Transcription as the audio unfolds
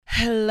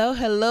Hello,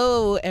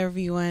 hello,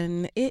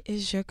 everyone. It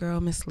is your girl,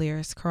 Miss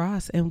Liris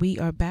Cross, and we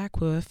are back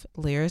with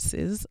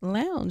Liris's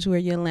Lounge, where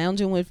you're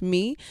lounging with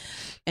me.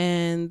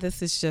 And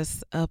this is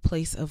just a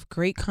place of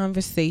great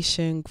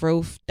conversation,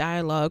 growth,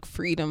 dialogue,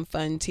 freedom,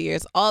 fun,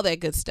 tears, all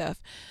that good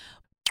stuff.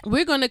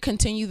 We're going to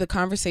continue the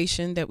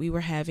conversation that we were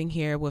having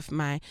here with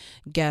my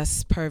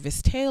guests,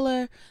 Pervis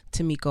Taylor,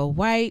 Tamiko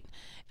White,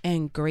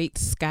 and great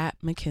Scott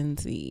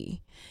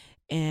McKenzie.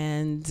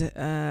 And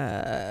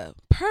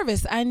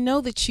Pervis, I know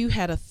that you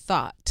had a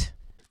thought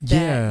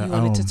that you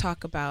wanted to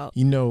talk about.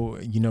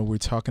 We're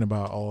talking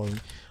about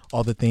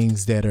all the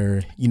things that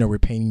are, we're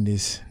painting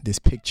this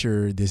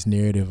picture, this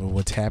narrative of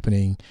what's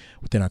happening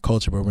within our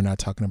culture, but we're not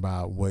talking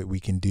about what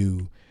we can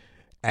do,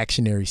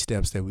 actionary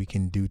steps that we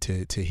can do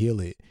to heal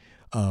it,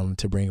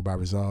 to bring about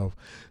resolve.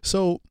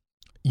 So,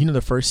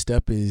 the first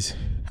step is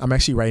I'm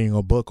actually writing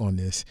a book on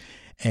this.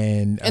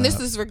 And this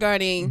is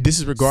regarding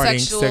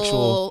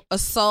sexual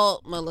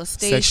assault,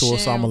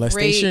 molestation,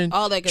 rape,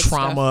 all that good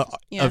trauma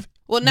stuff. Yeah.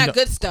 Not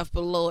good stuff,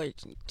 but Lord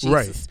Jesus.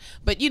 Right.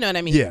 But you know what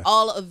I mean? Yeah.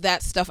 All of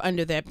that stuff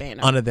under that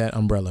banner. Under that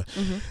umbrella.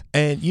 Mm-hmm.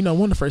 And,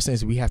 one of the first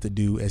things we have to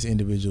do as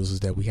individuals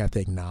is that we have to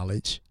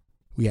acknowledge,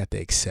 we have to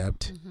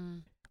accept,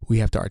 we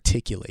have to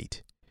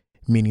articulate,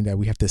 meaning that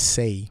we have to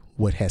say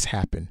what has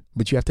happened.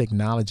 But you have to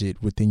acknowledge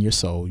it within your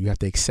soul. You have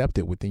to accept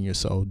it within your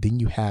soul. Then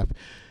you have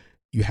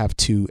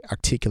to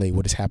articulate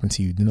what has happened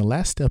to you. Then the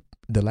last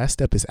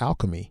step is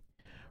alchemy,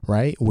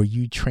 right? Where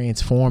you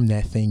transform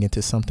that thing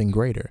into something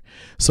greater.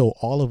 So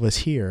all of us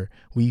here,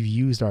 we've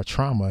used our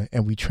trauma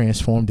and we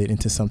transformed it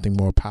into something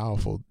more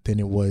powerful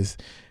than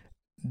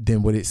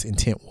what its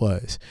intent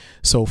was.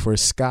 So for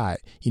Scott,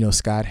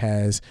 Scott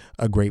has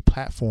a great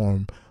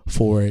platform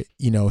for,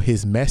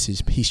 his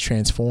message. He's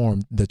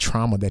transformed the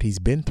trauma that he's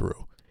been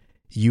through.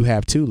 You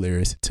have too,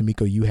 Liris.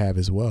 Tamiko, you have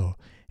as well.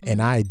 And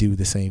I do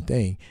the same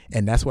thing.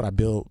 And that's what I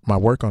build my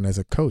work on as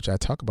a coach. I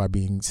talk about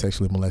being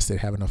sexually molested,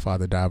 having a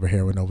father die of a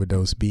heroin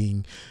overdose,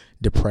 being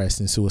depressed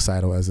and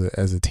suicidal as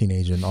a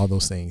teenager, and all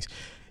those things.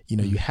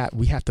 We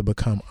have to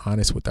become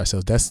honest with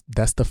ourselves.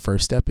 That's the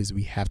first step, is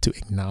we have to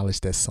acknowledge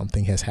that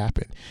something has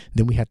happened.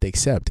 Then we have to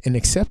accept. And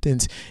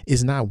acceptance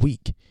is not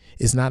weak.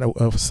 It's not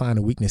a sign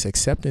of weakness.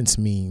 Acceptance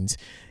means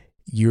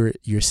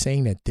you're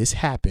saying that this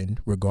happened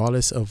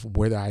regardless of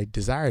whether I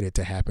desired it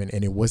to happen,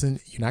 and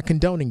you're not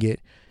condoning it,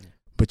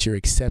 but you're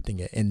accepting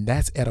it. And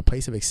that's at a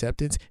place of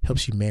acceptance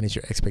helps you manage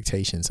your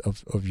expectations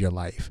of your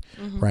life,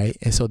 right?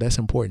 And so that's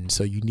important.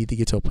 So you need to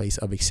get to a place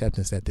of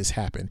acceptance that this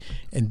happened.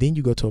 And then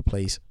you go to a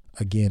place,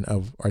 again,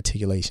 of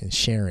articulation,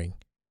 sharing,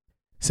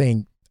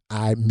 saying,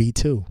 me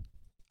too.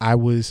 I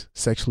was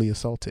sexually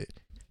assaulted.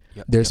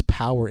 Yep. There's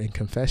power in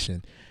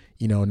confession.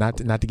 Not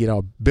to get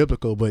all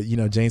biblical, but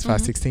James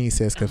 5:16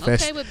 says,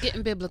 "Confess." I'm okay with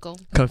getting biblical.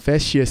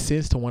 Confess your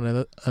sins to one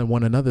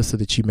another so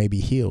that you may be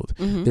healed.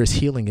 There's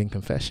healing in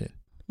confession.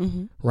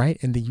 Right?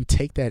 And then you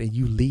take that and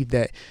you leave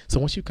that.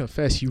 So once you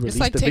confess, you release the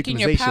victimization. It's like taking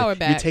your power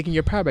back. You're taking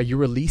your power back. You're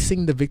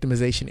releasing the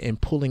victimization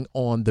and pulling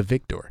on the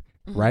victor,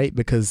 right?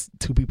 Because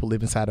two people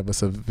live inside of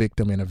us, a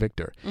victim and a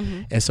victor.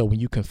 And so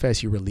when you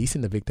confess, you're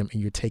releasing the victim and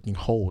you're taking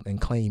hold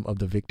and claim of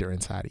the victor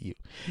inside of you.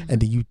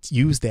 And then you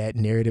use that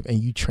narrative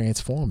and you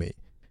transform it.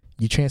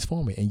 You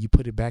transform it and you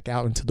put it back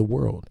out into the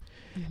world.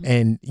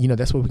 And,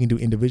 that's what we can do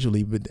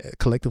individually, but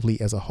collectively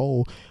as a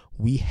whole,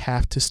 we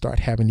have to start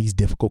having these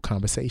difficult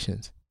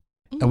conversations.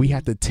 And we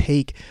have to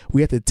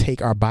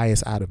take our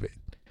bias out of it.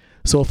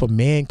 So if a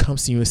man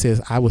comes to you and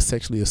says, I was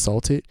sexually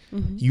assaulted,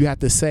 you have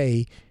to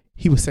say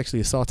he was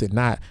sexually assaulted,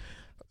 not,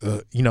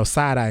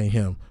 side-eyeing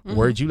him.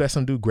 Word, you let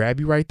some dude grab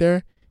you right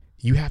there?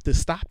 You have to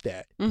stop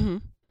that.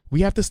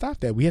 We have to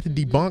stop that. We have to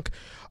debunk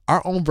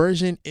our own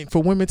version, and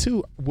for women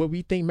too, what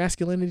we think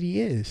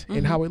masculinity is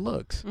and how it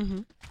looks.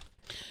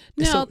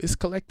 Now, so it's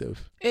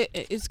collective.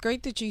 It's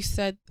great that you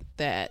said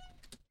that.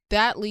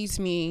 That leads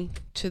me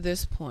to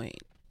this point.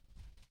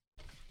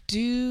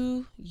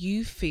 Do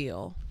you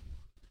feel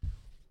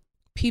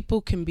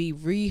people can be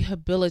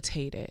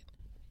rehabilitated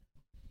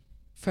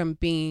from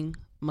being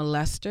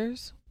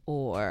molesters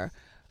or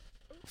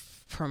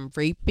from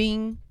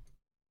raping?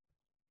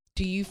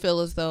 Do you feel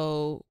as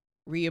though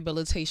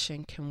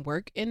rehabilitation can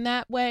work in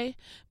that way?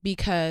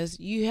 Because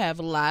you have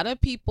a lot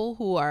of people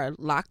who are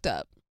locked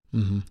up,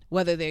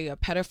 whether they are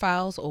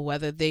pedophiles or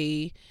whether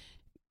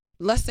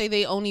let's say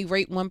they only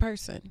rape one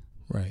person.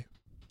 Right.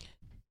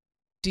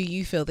 Do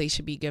you feel they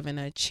should be given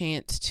a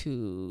chance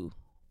to?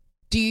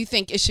 Do you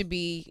think it should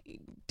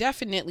be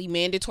definitely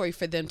mandatory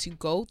for them to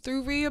go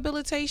through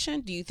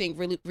rehabilitation? Do you think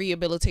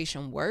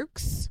rehabilitation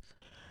works?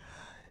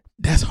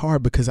 That's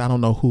hard because I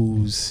don't know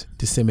who's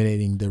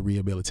disseminating the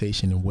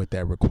rehabilitation and what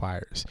that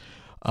requires.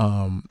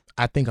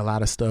 I think a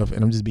lot of stuff,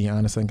 and I'm just being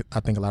honest,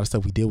 I think a lot of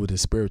stuff we deal with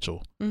is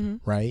spiritual,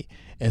 right?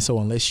 And so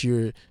unless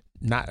you're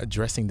not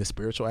addressing the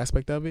spiritual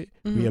aspect of it,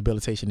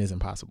 rehabilitation isn't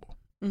possible.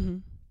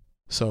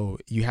 So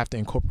you have to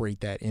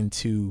incorporate that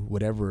into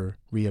whatever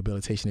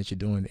rehabilitation that you're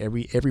doing.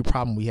 Every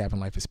problem we have in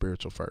life is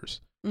spiritual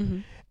first.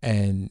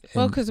 And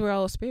well, because we're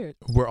all spirit.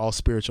 We're all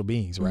spiritual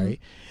beings, right?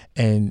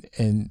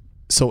 And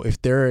So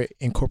if they're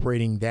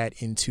incorporating that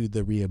into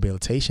the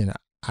rehabilitation,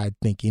 I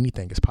think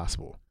anything is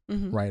possible,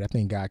 right? I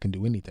think God can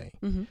do anything.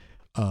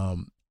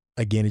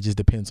 Again, it just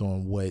depends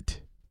on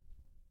what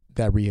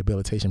that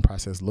rehabilitation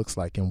process looks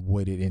like and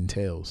what it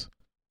entails.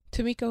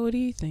 Tamiko, what do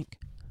you think?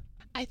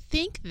 I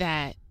think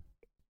that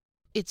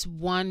it's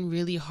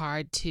really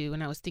hard to,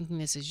 and I was thinking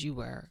this as you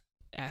were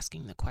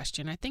asking the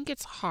question, I think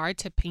it's hard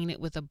to paint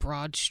it with a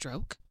broad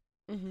stroke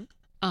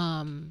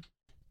and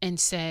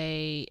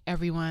say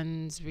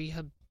everyone's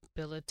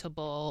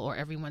rehabilitable or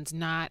everyone's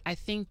not. I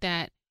think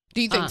that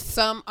do you think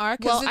some are?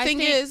 Because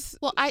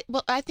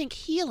I think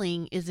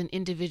healing is an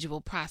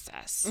individual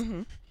process.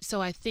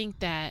 So I think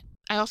that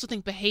I also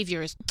think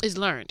behavior is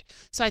learned.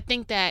 So I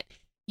think that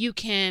you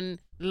can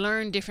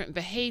learn different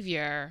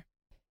behavior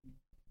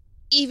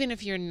even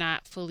if you're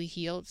not fully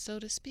healed, so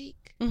to speak.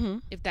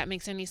 If that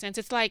makes any sense.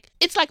 It's like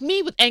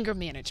me with anger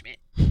management,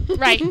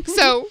 right?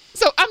 so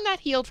I'm not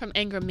healed from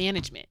anger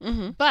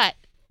management, but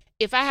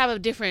if I have a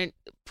different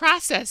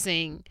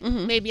processing,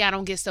 maybe I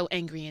don't get so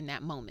angry in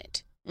that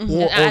moment.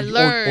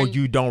 Or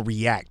you don't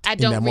react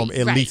in that moment,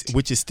 at least,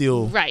 which is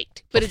still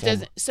right. But it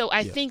doesn't. So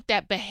I think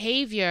that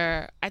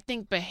behavior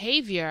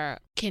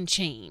can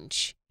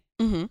change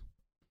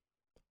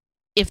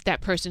if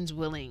that person's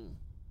willing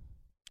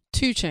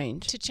to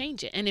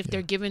change it, and if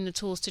they're given the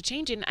tools to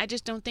change it. And I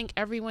just don't think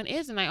everyone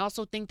is. And I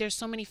also think there's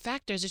so many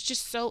factors. It's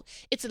just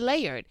it's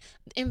layered.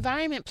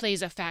 Environment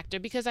plays a factor,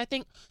 because I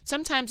think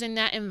sometimes in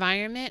that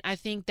environment, I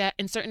think that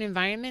in certain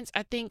environments,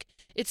 I think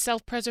it's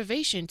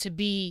self-preservation to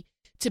be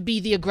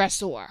the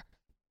aggressor.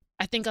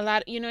 I think a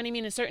lot, you know what I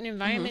mean? In certain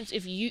environments,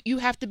 if you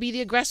have to be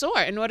the aggressor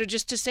in order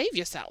just to save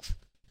yourself.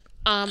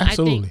 I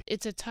think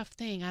it's a tough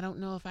thing. I don't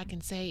know if I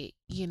can say,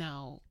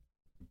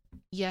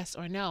 yes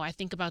or no. I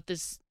think about the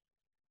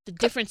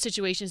different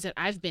situations that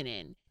I've been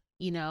in,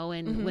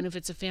 and when if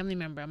it's a family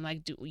member, I'm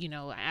like,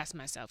 I ask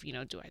myself,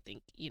 do I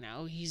think,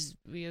 he's,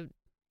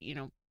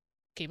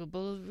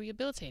 capable of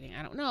rehabilitating?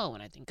 I don't know.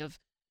 When I think of,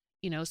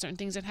 certain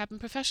things that happen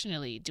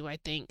professionally, do I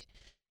think,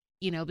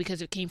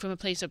 because it came from a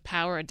place of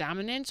power or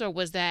dominance, or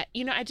was that,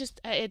 I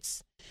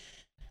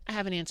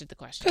haven't answered the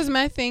question. Because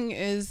my thing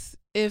is,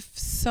 if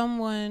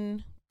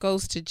someone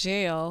goes to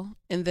jail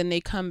and then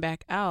they come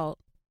back out,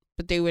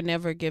 but they were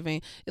never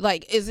giving,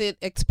 is it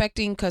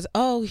expecting, because,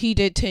 he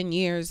did 10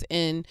 years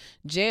in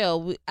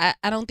jail.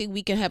 I don't think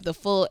we can have the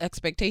full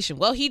expectation.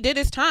 Well, he did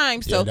his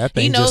time, so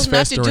he knows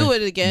not to do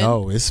it again.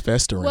 No, it's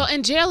festering. Well,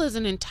 and jail is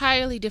an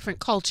entirely different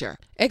culture.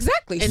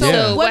 Exactly. And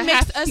so what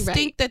makes us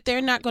think that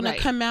they're not going to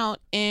come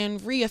out and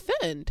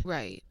reoffend?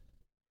 Right.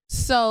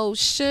 So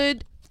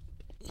should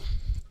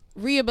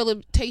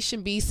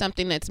rehabilitation be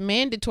something that's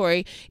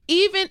mandatory,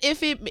 even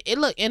if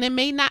and it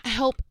may not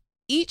help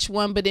each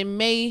one, but it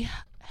may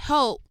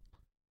help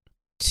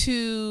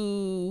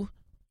to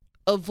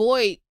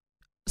avoid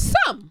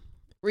some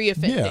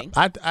reoffending.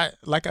 I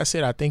like I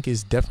said, I think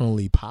it's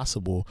definitely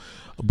possible,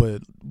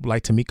 but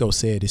like Tamiko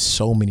said, it's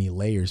so many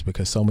layers,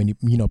 because so many,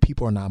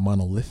 people are not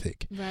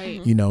monolithic,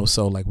 right?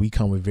 So like we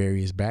come with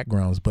various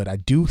backgrounds, but I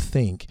do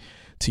think,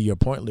 to your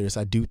point, Liris,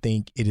 I do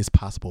think it is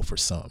possible for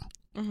some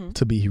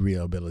to be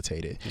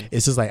rehabilitated.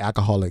 It's just like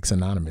Alcoholics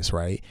Anonymous,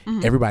 right?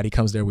 Everybody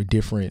comes there with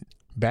different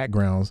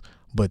backgrounds,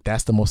 but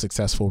that's the most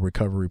successful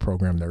recovery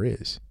program there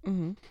is.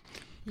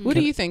 What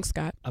do you think,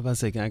 Scott? I'm about to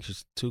say, can I ask you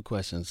two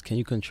questions? Can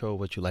you control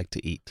what you like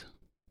to eat?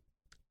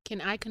 Can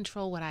I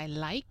control what I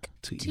like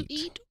to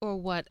eat, or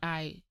what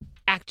I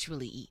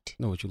actually eat?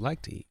 No, what you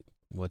like to eat.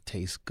 What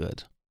tastes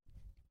good?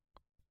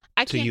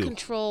 I can't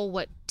control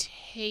what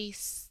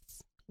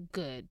tastes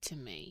good to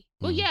me.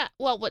 Well, yeah.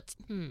 Well, what?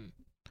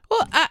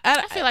 Well,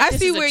 I feel like I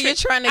see where you're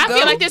trying to go. I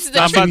feel like this is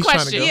a trick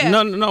question. Yeah.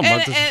 No.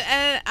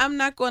 And I'm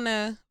not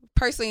gonna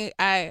personally.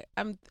 I'm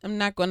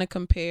not gonna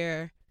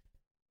compare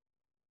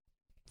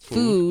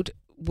food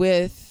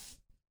with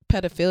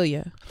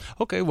pedophilia.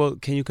 Okay, well,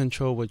 can you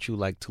control what you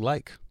like to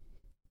like?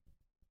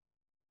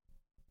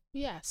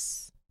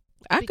 Yes.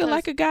 I could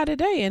like a guy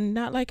today and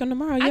not like him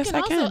tomorrow. Yes,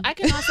 I can. I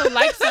can also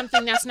like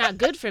something that's not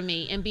good for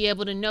me, and be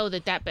able to know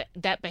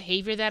that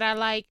behavior that I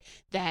like,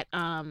 that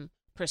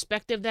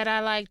perspective that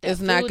I like, that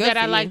food that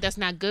I like, that's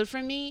not good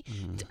for me.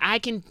 I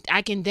can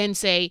then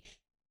say,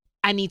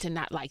 I need to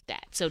not like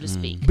that, so to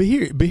speak. But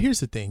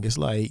here's the thing. It's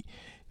like,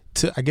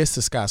 to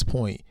Scott's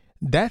point,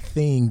 that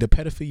thing, the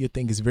pedophilia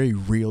thing, is very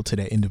real to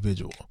that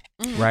individual,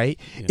 right?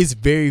 Yeah. It's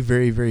very,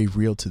 very, very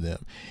real to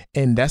them.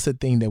 And that's the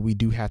thing that we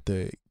do have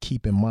to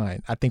keep in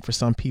mind. I think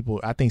some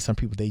people,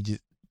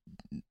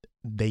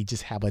 they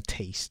just have a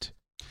taste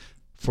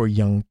for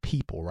young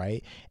people,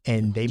 right?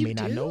 And they may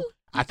not know.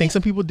 I think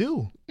some people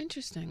do.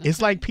 Interesting. Okay.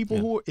 It's like people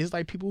who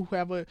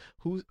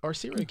are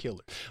serial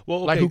killers.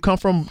 Well, okay. Like who come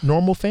from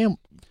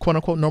quote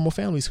unquote normal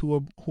families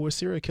who are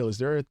serial killers.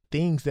 There are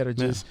things that are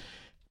just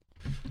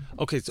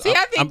Okay, so See,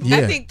 I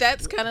Yeah. think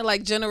that's kind of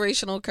like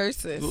generational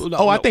curses.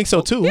 I think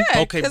so too. Yeah,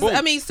 Okay, because boom.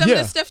 I mean, some of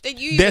the stuff that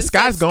you that even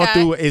Sky's said, going Sky,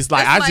 through is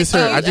like that's I just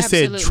heard. oh, I just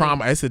absolutely. said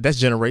trauma. I said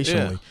that's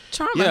generationally.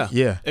 trauma.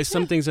 Yeah. It's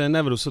some things are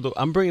inevitable. So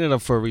I'm bringing it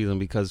up for a reason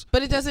because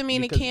But it doesn't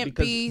mean Because- it can't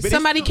because- be. but it's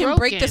Somebody can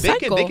break the broken.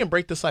 cycle. They can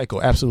break the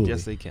cycle. Absolutely.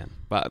 yes, they can.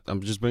 But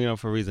I'm just bringing it up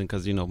for a reason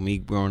because me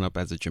growing up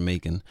as a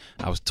Jamaican,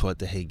 I was taught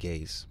to hate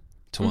gays.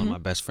 Till one of my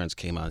best friends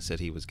came out and said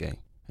he was gay.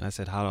 And I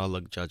said, how do I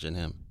look judging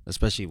him?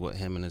 Especially what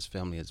him and his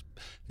family has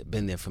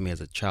been there for me as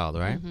a child,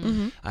 right?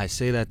 I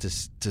say that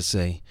to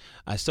say,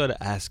 I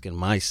started asking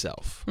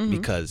myself,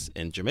 because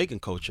in Jamaican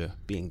culture,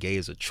 being gay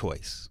is a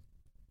choice.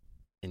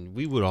 And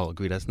we would all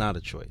agree that's not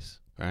a choice,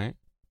 right?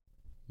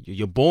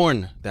 You're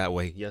born that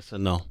way, yes or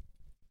no?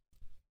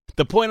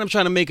 The point I'm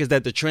trying to make is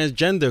that the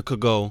transgender could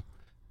go,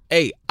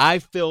 hey, I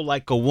feel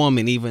like a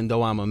woman even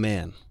though I'm a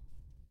man.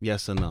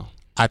 Yes or no?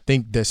 I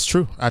think that's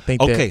true. I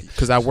think Okay. that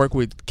because I work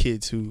with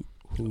kids who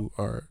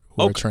are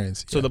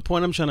trans. So the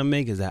point I'm trying to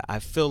make is that I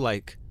feel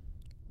like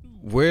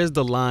where's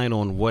the line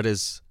on what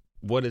is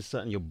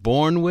something you're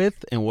born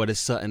with and what is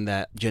something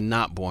that you're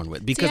not born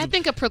with? Because See, I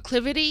think a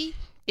proclivity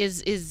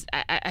is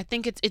I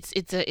think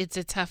it's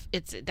a tough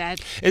it's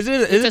that it's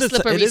a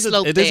slippery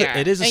slope there.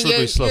 It is a and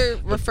slippery slope. you're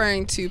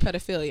referring to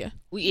pedophilia.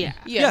 yeah.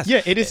 Yeah.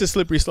 yeah, it is a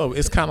slippery slope.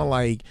 It's kind of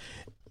like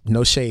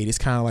no shade. It's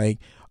kind of like,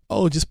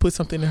 oh, just put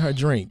something in her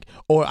drink,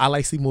 or I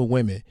like sleeping with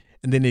women,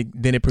 and then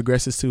it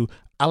progresses to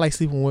I like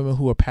sleeping with women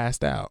who are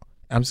passed out.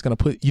 I'm just gonna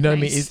put, you know what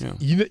I mean? It's, Nice.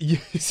 you know,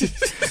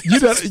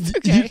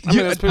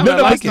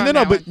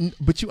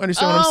 but you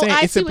understand what I'm saying.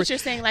 I It's see a what you're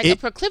saying. Like it- a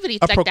proclivity,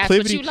 a like that's what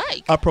proclivity- you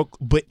like.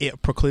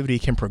 but proclivity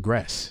can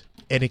progress,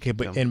 and it can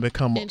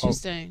become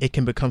Interesting. it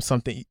can become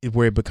something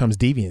where it becomes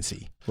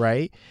deviancy,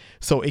 right?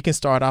 So it can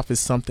start off as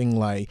something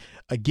like,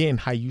 again,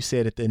 how you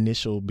said at the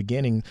initial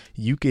beginning,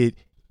 you could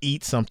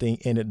eat something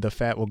and the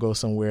fat will go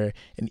somewhere,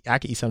 and I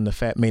could eat something, the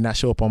fat may not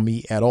show up on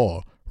me at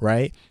all,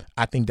 right?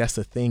 I think that's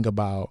the thing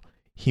about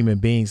human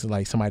beings.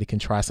 Like somebody can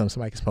try something,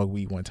 somebody can smoke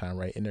weed one time,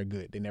 right? And they're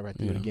good. They never have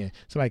to do it again.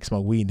 Somebody can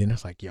smoke weed and then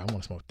it's like, yeah, I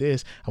want to smoke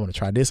this. I want to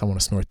try this. I want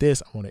to snort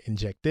this. I want to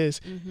inject this.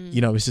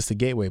 You know, it's just a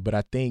gateway. But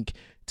I think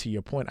to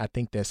your point, I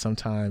think that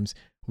sometimes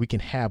we can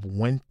have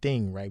one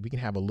thing, right? We can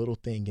have a little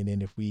thing. And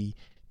then if we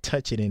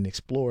touch it and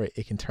explore it,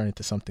 it can turn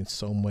into something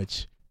so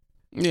much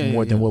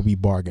more than what we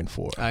bargained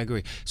for. I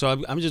agree. So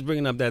I'm just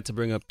bringing up that to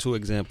bring up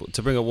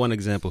one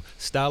example.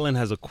 Stalin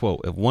has a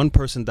quote: if one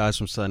person dies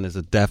from sudden, it's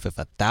a death. If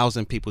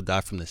 1,000 people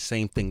die from the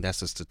same thing,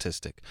 that's a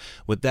statistic.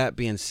 With that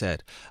being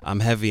said, I'm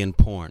heavy in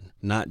porn,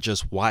 not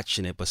just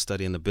watching it, but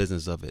studying the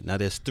business of it. Now,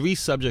 there's 3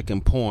 subjects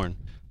in porn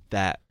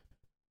that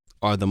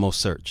are the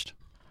most searched.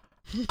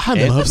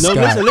 I love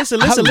Sky.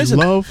 Listen. I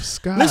love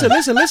Sky.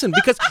 Listen.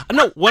 Because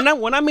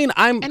when I mean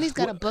I'm, And he's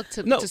got a book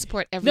to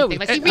support no, everything.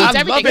 Like he and reads I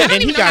everything. love it, I don't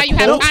and even he know how got you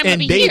have quotes time to and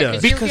be data.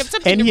 here because you have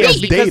something And to he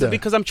has read. data.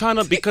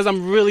 because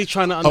I'm really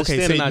trying to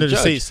understand and not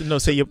judge.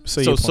 Say your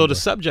So point, the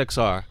subjects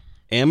are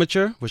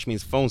amateur, which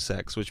means phone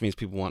sex, which means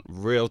people want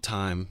real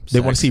time. they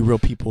want to see real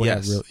people.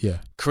 Yes. Yeah.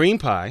 Cream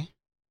pie,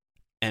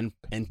 and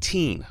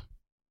teen.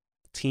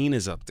 Teen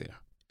is up there.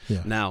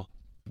 Yeah. Now,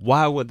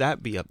 why would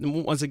that be up?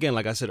 Once again,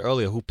 like I said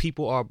earlier, who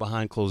people are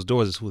behind closed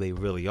doors is who they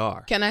really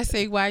are. Can I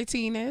say why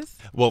teen is?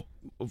 Well,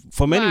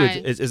 for many,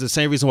 Why? it's the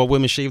same reason why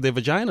women shave their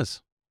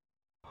vaginas.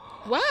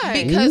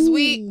 Why? Because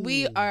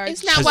we are.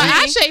 It's not why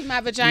I shave my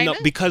vagina. No,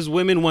 because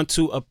women want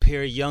to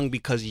appear young,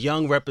 because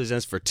young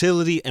represents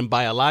fertility, and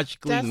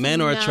biologically That's men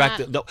are not-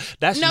 attracted. No,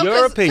 that's No,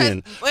 your 'cause-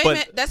 opinion. 'cause- wait a but,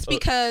 minute. That's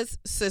because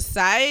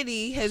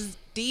society has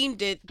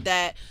deemed it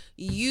that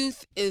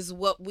youth is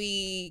what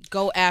we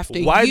go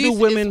after. why Youth do is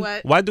what-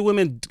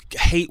 women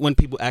hate when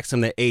people ask them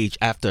their age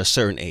after a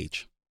certain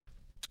age?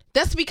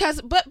 That's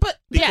because, but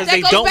Because that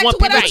they goes don't back want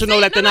to what people I to know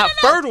said. that they're not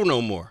fertile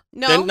no more.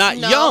 No, they're not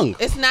no, young.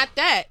 It's not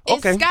that.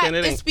 It's Okay, Scott, then it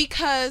it's ain't.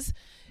 because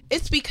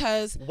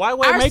Why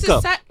wear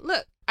makeup?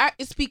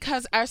 It's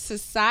because our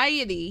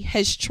society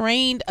has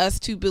trained us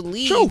to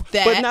believe True,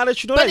 that. but now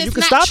that you know but that, you it's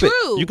can not stop it.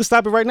 true. You can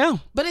stop it right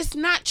now. But it's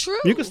not true.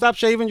 You can stop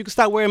shaving. You can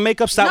stop wearing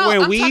makeup. Stop No,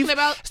 wearing I'm weave. talking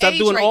about Stop age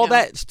doing right all now.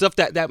 that stuff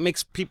that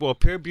makes people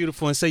appear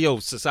beautiful and say, "Yo,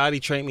 society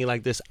trained me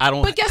like this." I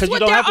don't. But guess 'cause what? You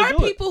don't There have to are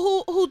do it.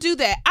 people who do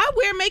that. I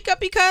wear makeup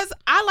because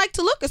I like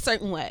to look a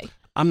certain way.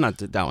 I'm not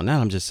down on that.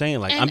 I'm just saying,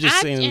 like, And I'm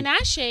just saying. And I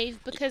shave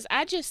because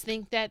I just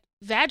think that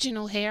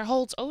vaginal hair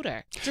holds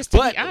odor. Just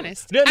to be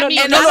honest. No, I mean,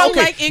 and I don't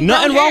okay. like ingrown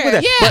Nothing wrong with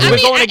hair. that. Yeah, but I we're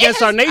mean, going it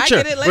against our I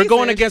nature. get it We're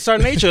going laser. against our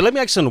nature. Let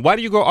me ask you something. Why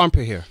do you grow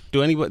armpit hair?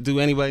 Do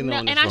anybody know? No,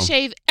 in this and I room?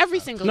 shave every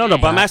single No, day.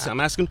 but I'm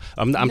asking.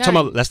 I'm talking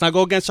about. Let's not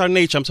go against our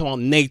nature. I'm talking about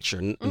nature,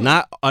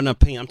 not an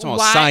opinion. I'm talking Why?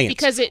 about science.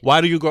 Because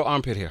why do you grow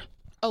armpit hair?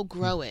 Oh,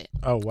 grow it.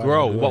 Oh, wow.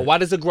 Grow. Why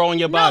does it grow in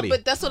your body? No,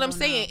 but that's what I'm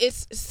saying.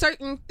 It's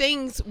certain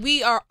things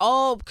we are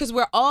all, because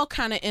we're all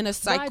kind of in a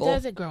cycle. Why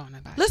does it grow on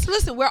our body?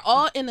 Listen, we're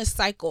all in a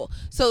cycle.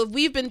 So if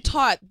we've been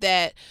taught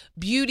that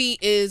beauty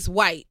is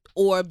white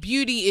or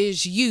beauty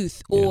is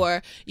youth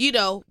or,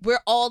 we're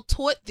all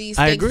taught these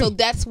I things. agree. So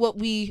that's what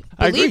we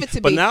I believe agree. it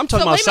to But be. now I'm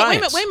talking so about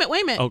science. Wait a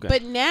minute. Okay.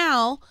 But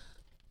now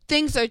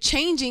things are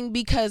changing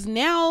because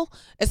now,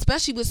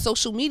 especially with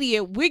social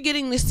media, we're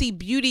getting to see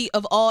beauty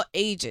of all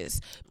ages,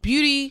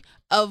 beauty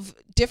of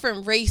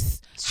different race,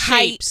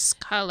 Shapes,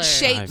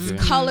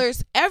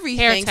 colors,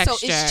 everything. Hair so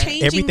it's texture.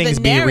 changing Everything the is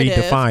being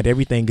narrative. redefined.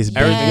 Everything is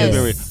being Everything is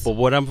Yes. very. But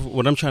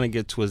what I'm trying to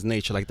get to is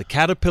nature. Like the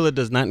caterpillar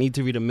does not need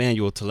to read a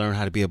manual to learn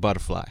how to be a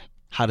butterfly.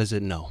 How does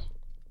it know?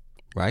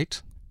 Right?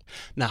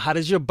 Now, how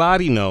does your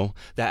body know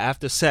that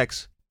after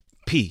sex,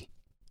 pee?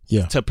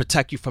 Yeah. To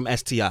protect you from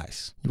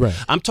STIs. Right.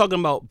 I'm talking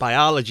about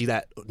biology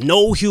that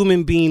no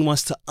human being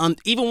wants to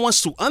even wants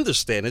to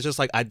understand. It's just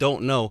like, I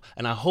don't know.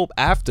 And I hope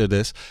after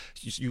this,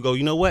 you go,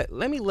 you know what?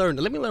 Let me learn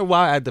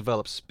why I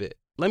developed spit.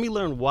 Let me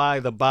learn why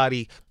the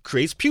body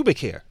creates pubic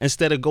hair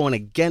instead of going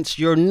against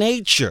your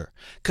nature.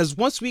 Because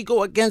once we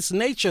go against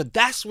nature,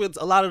 that's where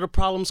a lot of the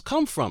problems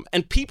come from.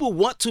 And people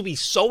want to be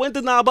so in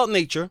denial about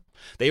nature,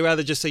 they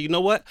rather just say, you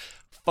know what?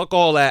 Fuck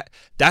all that.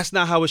 That's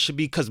not how it should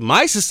be because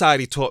my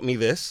society taught me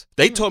this.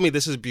 They taught me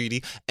this is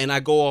beauty, and I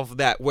go off of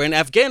that. Where in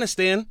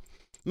Afghanistan,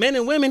 men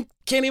and women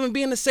can't even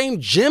be in the same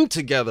gym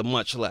together,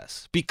 much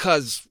less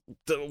because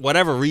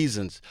whatever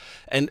reasons.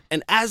 And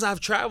as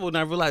I've traveled, and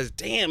I realized,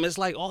 damn, it's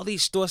like all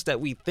these thoughts that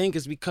we think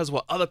is because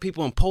what other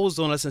people imposed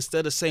on us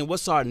instead of saying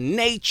what's our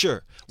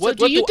nature. What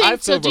do you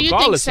think? So do you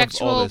think of all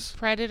sexual this?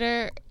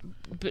 predator,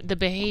 the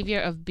behavior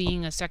of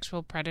being a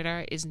sexual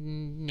predator, is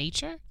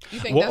nature? You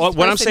think Well, that's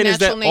what I'm saying is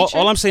that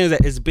all I'm saying is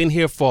that it's been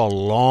here for a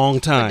long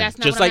time. But that's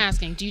not Just what like I'm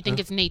asking. Do you think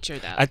it's nature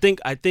though?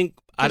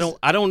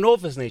 I don't know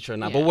if it's nature or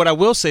not, Yeah. but what I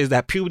will say is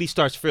that puberty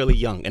starts fairly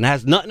young and it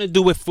has nothing to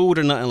do with food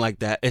or nothing like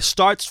that. It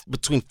starts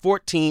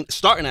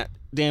starting at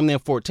damn near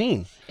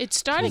 14. It's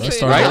starting Well,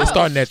 at Right? 12. It's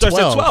starting at Starts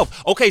 12. at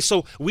 12. Okay,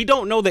 so we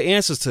don't know the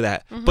answers to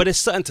that, but it's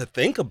something to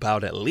think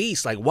about at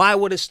least. Like, why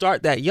would it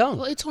start that young?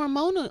 Well, it's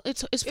hormonal.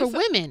 It's for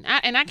women.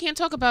 And I can't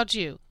talk about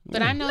you,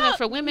 but I know that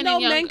for women and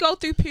young men go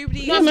through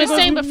puberty. No, I'm just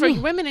saying, but for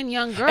Mm. women and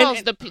young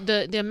girls,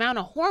 the amount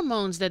of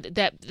hormones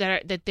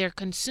that they're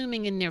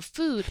consuming in their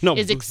food is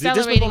this was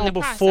accelerating going the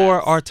on process.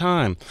 before our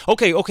time.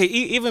 Okay,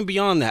 even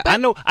beyond that, I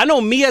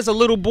know me as a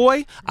little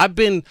boy. I've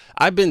been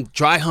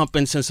dry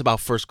humping since about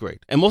first grade,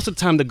 and most of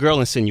the time the girl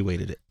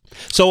insinuated it.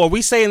 So are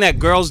we saying that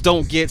girls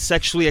don't get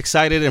sexually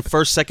excited in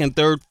first, second,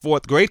 third,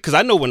 fourth grade? Because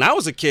I know when I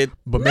was a kid,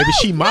 But maybe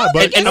she might.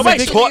 But and nobody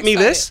sexually taught me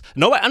excited. this.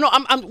 No, I know.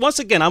 I'm once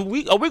again. Are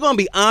we going to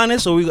be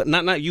honest, or we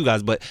not you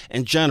guys, but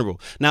in general?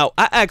 Now,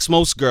 I ask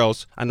most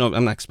girls. I know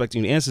I'm not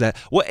expecting you to answer that.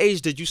 What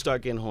age did you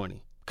start getting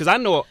horny? Because I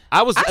know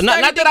I was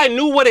not that I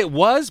knew what it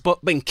was, but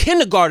in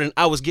kindergarten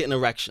I was getting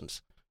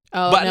erections.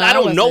 Oh, But no, I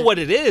don't know wasn't. what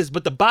it is.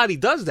 But the body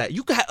does that.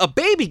 You could a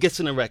baby gets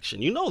an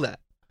erection. You know that.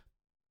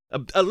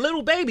 A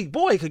little baby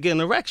boy could get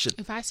an erection.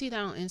 If I see that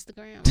on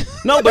Instagram,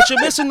 No, but you're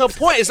missing the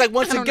point. It's like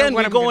once I don't know again what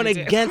we're I'm going gonna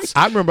do. against.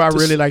 I remember I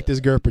really liked this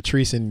girl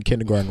Patrice in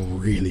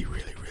kindergarten really,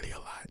 really, really a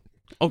lot.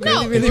 Okay.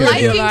 No, really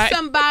liking a lot.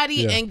 somebody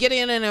Yeah. and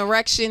getting an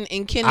erection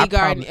in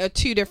kindergarten are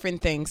two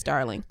different things,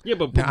 darling. Yeah,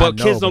 but Now, I but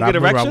know, kids don't but I get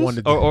remember I erections,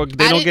 wanted to- or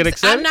they don't get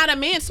excited. I'm not a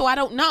man, so I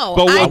don't know.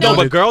 But I know.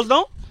 but girls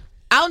don't.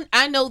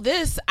 I know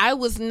this. I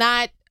was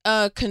not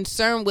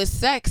concerned with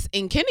sex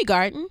in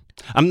kindergarten,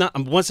 I'm not.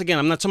 Once again,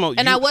 I'm not talking about.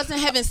 and you. I wasn't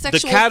having The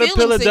sexual caterpillar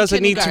feelings in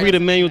doesn't need to read a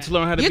kindergarten. manual to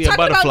learn how to You're be a talking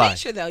butterfly. about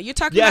nature, though. You're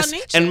talking Yes, about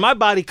nature. and my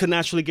body could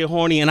naturally get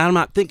horny, and I'm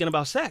not thinking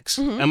about sex.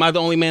 Am I the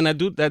only man that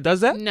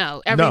does that?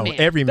 no, every No, man.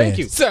 every man. Thank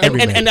you. Sir. Every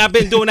man. And I've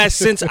been doing that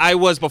since I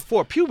was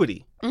before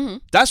puberty.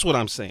 That's what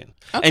I'm saying.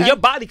 Okay. And your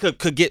body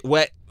could get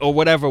wet or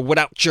whatever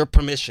without your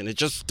permission. It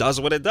just does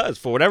what it does.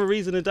 For whatever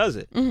reason, it does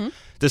it.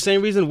 The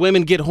same reason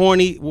women get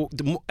horny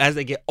as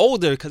they get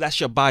older, because that's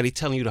your body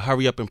telling you to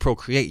hurry up and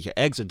procreate. Your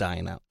eggs are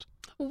dying out.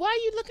 Why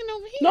are you looking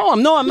over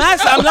here? I'm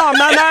asking. I'm not.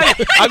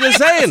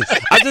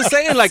 I'm just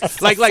saying.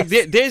 Like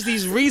there's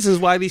these reasons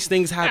why these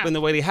things happen the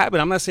way they happen.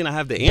 I'm not saying I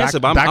have the answer,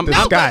 but I'm Dr.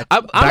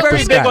 very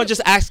big Scott. on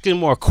just asking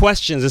more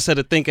questions instead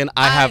of thinking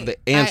I have the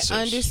answers.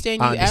 I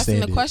understand you I asking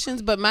understand the it.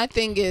 questions, but my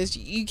thing is,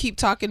 you keep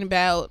talking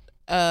about,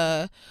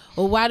 well,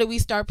 why do we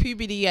start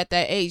puberty at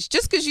that age?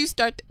 Just because you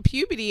start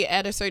puberty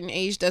at a certain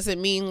age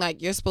doesn't mean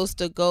like you're supposed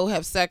to go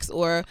have sex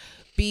or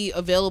be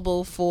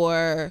available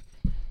for,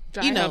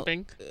 Dry you know,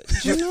 humping.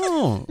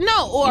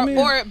 No.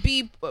 or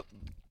be.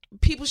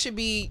 People should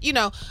be,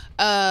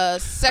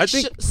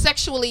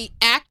 sexually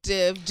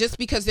active just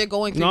because they're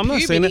going through No, I'm not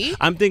puberty.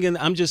 saying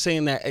that. I'm just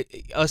saying that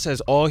us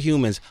as all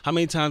humans, how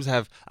many times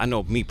I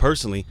know me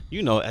personally,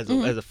 as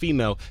a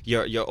female,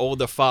 your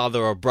older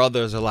father or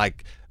brothers are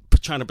like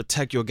trying to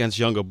protect you against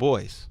younger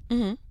boys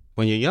when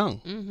you're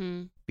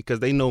young. Because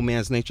they know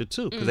man's nature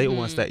too, because they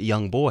want that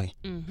young boy.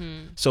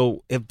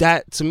 So if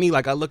that, to me,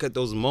 like I look at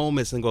those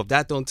moments and go, if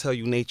that don't tell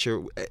you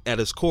nature at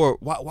its core,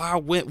 why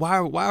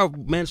are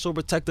men so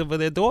protective of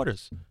their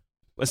daughters?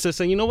 Instead of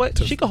saying, you know what,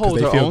 she can hold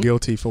they her feel own.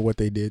 guilty for what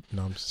they did.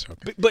 No, I'm just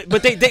joking.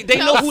 But they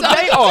know who so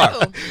they they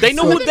are. do. They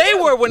know who they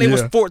were when they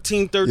was Yeah.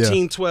 14,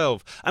 13,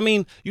 12. I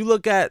mean, you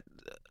look at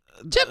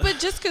But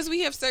just because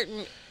we have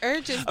certain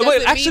urges doesn't Wait,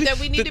 mean actually, that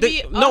we need to the-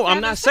 be. No, off I'm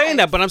having not saying sex.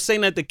 that, but I'm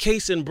saying that the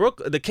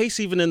case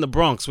even in the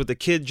Bronx with the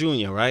kid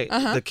Junior, right?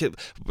 The kid,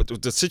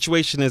 the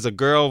situation is a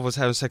girl was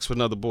having sex with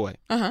another boy.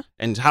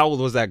 And how old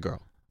was that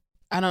girl?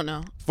 I don't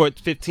know. For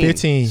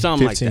 15,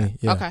 something like that.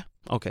 Yeah.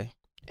 Okay.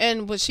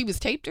 And she was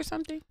taped or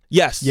something?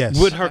 Yes.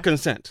 With her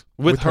consent.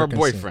 With her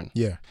boyfriend.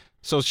 Yeah.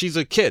 So she's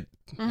a kid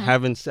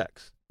having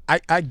sex.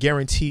 I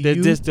guarantee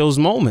you. There's those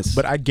moments.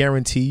 But I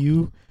guarantee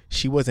you,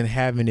 she wasn't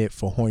having it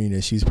for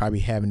horniness. She was probably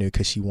having it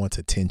because she wants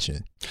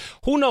attention.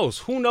 Who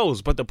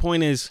knows? But the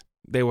point is,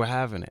 they were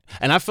having it.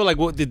 And I feel like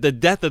the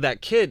death of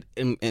that kid,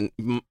 in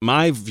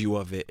my view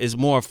of it, is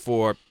more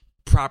for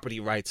property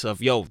rights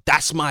of, yo,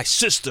 that's my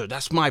sister,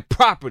 that's my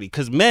property.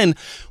 Because men,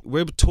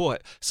 we're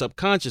taught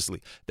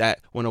subconsciously that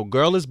when a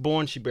girl is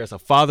born, she bears her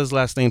father's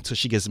last name till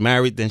she gets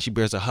married, then she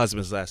bears her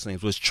husband's last name,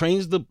 which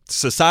trains the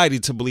society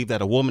to believe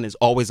that a woman is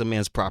always a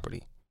man's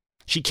property.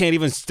 She can't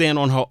even stand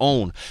on her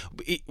own.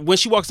 When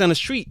she walks down the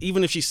street,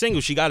 even if she's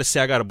single, she got to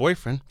say, I got a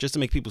boyfriend, just to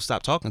make people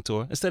stop talking to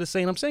her, instead of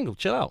saying, I'm single,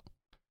 chill out.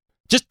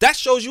 Just that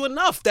shows you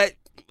enough that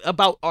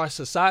about our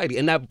society.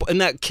 And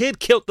that kid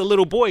killed the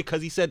little boy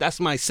because he said, that's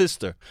my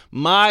sister,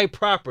 my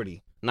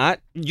property,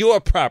 not your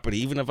property,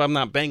 even if I'm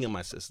not banging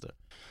my sister.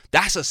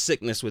 That's a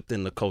sickness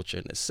within the culture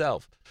in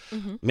itself.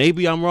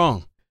 Maybe I'm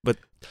wrong, but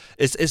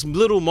it's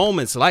little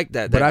moments like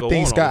that. But I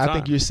think, Scott, I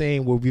think you're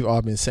saying what we've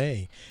all been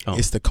saying. Oh.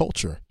 It's the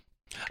culture.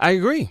 I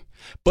agree.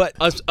 But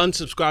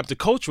unsubscribe to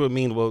culture would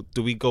mean, well,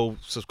 do we go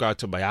subscribe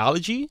to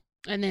biology?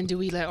 And then do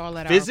we let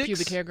our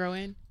pubic hair grow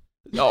in?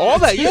 All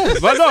that, yeah.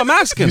 But no, I'm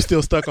asking. You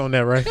still stuck on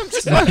that, right? I'm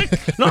just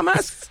like, no, I'm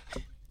asking.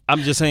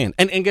 I'm just saying.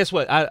 And guess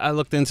what? I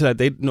looked into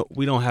that.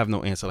 We don't have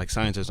no answer. Like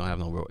scientists don't have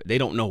no. They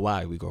don't know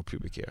why we grow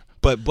pubic hair.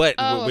 But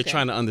we're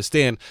trying to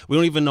understand. We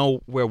don't even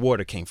know where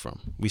water came from.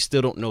 We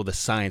still don't know the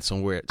science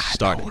on where it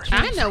started.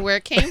 I know where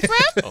it came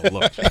from. Oh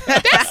Lord.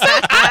 That's so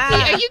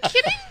obvious. Are you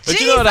kidding? But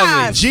you know what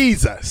I mean.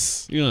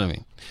 Jesus. You know what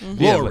I mean.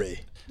 Glory.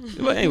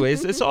 But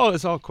anyways, it's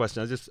all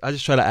questions. I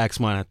just try to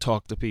ask mine. I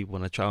talk to people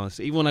and I try to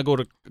see. Even when I go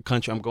to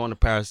country, I'm going to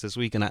Paris this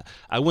week, and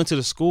I went to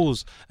the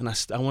schools and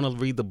I want to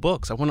read the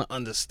books. I want to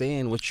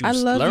understand what you. I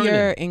love learning.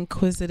 your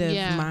inquisitive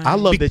mind. I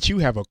love that you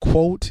have a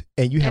quote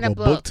and you have a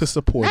book to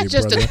support Not it,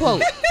 just brother. a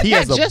quote. He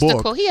has a book.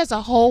 A quote. He has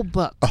a whole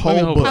book. A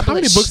whole book.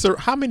 Published.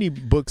 How many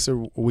books a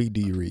week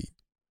do you read?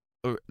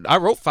 I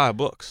wrote 5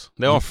 books.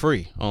 They're all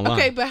free online.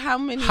 Okay, but how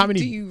many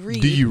do you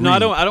read?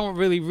 No, I don't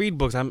really read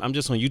books. I'm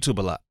just on YouTube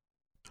a lot.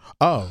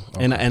 Oh,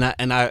 okay.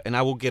 and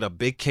I will get a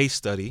big case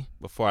study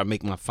before I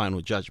make my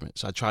final judgment.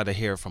 So I try to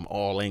hear from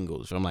all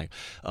angles, from like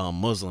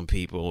Muslim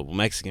people,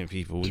 Mexican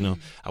people. You know,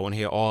 I want to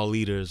hear all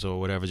leaders or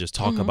whatever just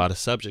talk about a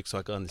subject so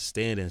I can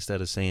understand it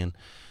instead of saying,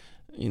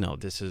 you know,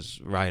 this is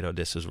right or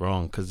this is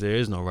wrong, because there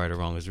is no right or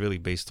wrong. It's really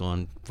based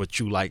on what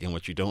you like and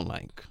what you don't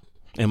like,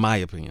 in my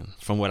opinion.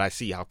 From what I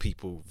see, how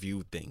people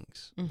view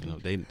things, you know,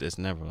 it's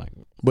never like.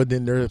 But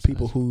then there are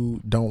people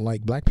who don't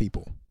like black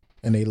people,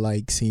 and they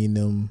like seeing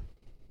them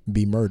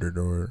be murdered,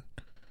 or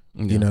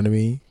you know what I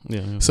mean.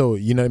 Yeah. So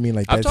you know what I mean.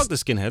 Like I've talked to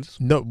skinheads.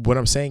 No, what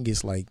I'm saying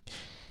is like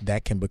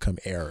that can become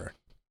error.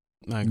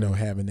 You know,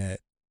 having that.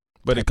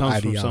 But it comes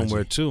from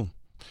somewhere too,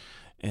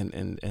 and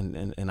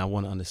I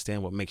want to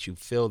understand what makes you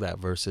feel that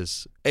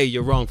versus, hey,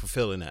 you're wrong for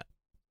feeling that.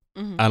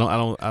 I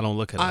don't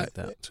look at it like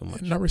that too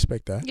much. And I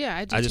respect that. Yeah,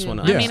 I do. I just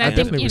want to. I mean, I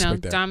think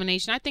that.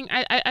 domination. I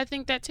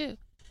think that too.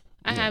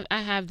 I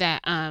have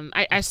that.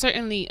 I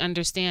certainly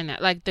understand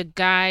that. Like the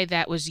guy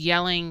that was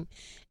yelling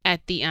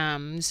at the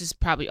this is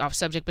probably off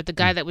subject, but the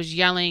guy that was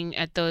yelling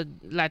at the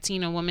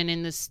Latino woman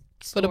in the store,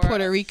 for the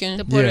Puerto Rican,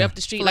 up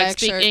the street, like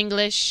speak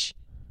English,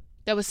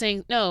 that was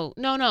saying no.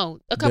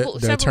 A couple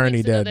the attorney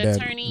weeks ago, the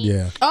attorney.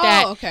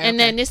 Okay. And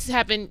then this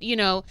happened, you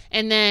know,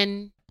 and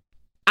then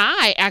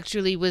I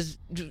actually was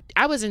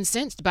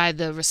incensed by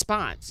the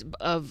response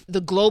of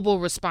the global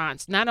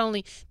response, not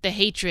only the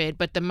hatred,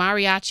 but the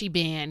mariachi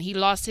band.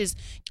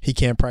 He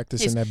can't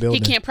practice in that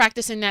building. He can't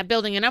practice in that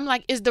building. And I'm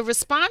like, is the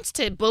response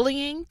to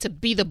bullying to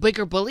be the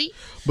bigger bully?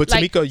 But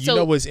like, Tamiko, you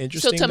know what's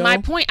interesting? So to my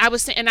point, I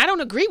was saying, and I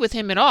don't agree with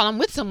him at all. I'm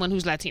with someone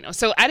who's Latino.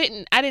 So I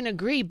didn't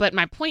agree. But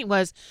my point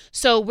was,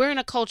 so we're in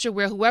a culture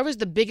where whoever's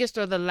the biggest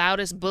or the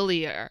loudest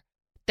bullier,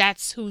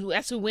 that's who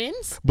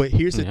wins. But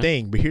here's the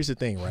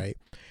thing, right?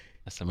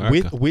 That's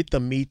America. With the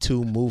Me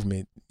Too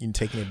movement, you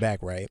taking it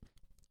back, right?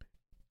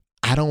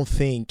 I don't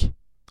think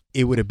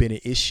it would have been an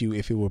issue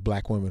if it were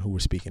black women who were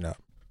speaking up.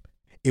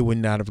 It would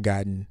not have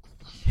gotten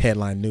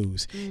headline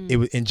news. It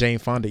was, and Jane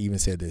Fonda even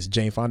said this.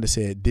 Jane Fonda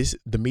said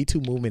the Me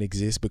Too movement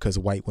exists because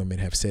white women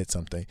have said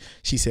something.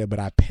 She said, but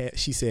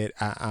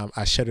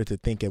I shudder to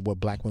think at what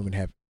black women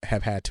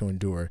have had to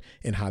endure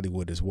in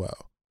Hollywood as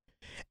well.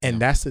 And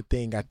that's the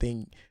thing. I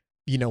think,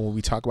 you know, when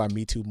we talk about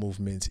Me Too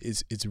movements,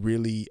 it's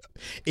really,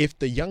 if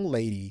the young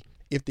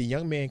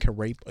man can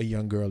rape a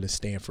young girl at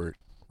Stanford,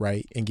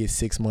 right, and get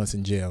 6 months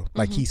in jail,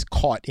 like he's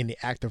caught in the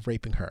act of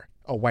raping her,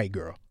 a white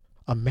girl.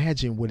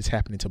 Imagine what is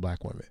happening to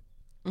black women.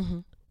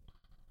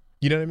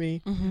 You know what I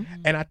mean?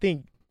 And I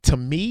think, to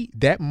me,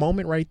 that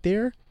moment right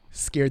there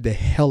scared the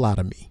hell out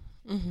of me.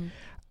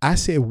 I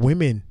said,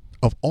 women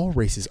of all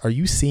races, are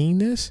you seeing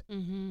this?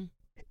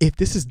 If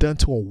this is done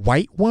to a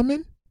white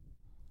woman,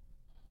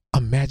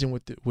 imagine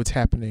what's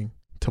happening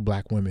to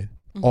black women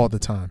all the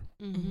time.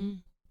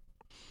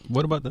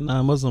 What about the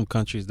non-Muslim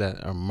countries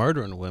that are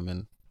murdering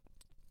women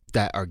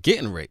that are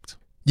getting raped?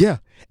 Yeah,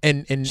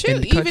 and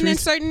Shoot, even in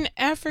certain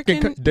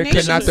African they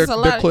nations, cut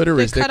out their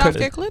clitoris. They cut off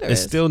their clitoris.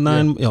 It's still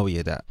Oh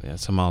yeah,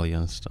 Somalia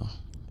and stuff.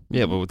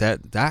 Yeah, but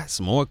that's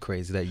more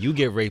crazy that you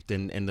get raped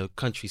and the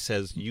country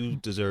says you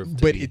deserve to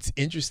But be. it's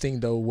interesting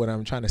though. What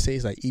I'm trying to say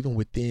is like even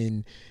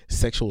within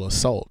sexual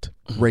assault,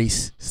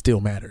 race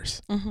still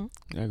matters. Mm-hmm.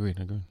 I agree.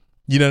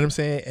 You know what I'm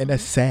saying? And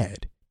that's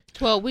sad.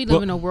 Well, we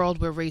live in a world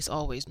where race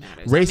always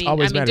matters. Race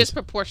always matters.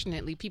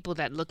 Disproportionately, people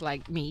that look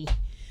like me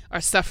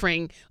are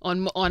suffering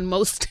on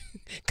most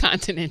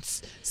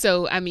continents.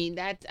 So I mean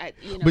that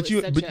But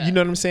you know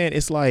what I'm saying?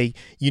 It's like,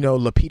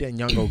 Lupita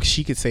Nyong'o,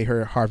 she could say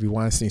her Harvey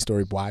Weinstein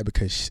story. Why?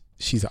 Because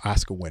she's an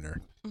Oscar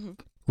winner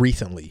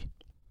recently.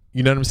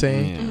 You know what I'm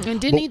saying? Mm-hmm. And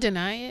didn't he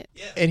deny it?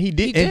 And he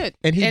did. He did.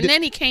 And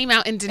then he came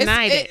out and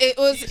denied it. It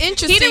was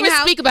interesting. He didn't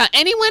speak about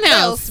anyone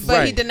else,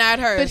 but he denied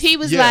hers. But he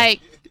was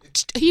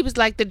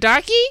like the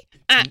darkie.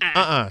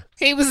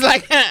 He was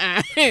like,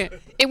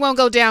 it won't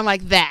go down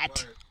like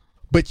that.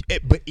 But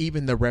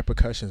even the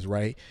repercussions,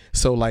 right?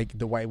 So like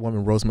the white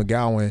woman Rose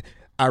McGowan,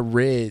 I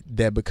read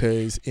that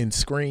because in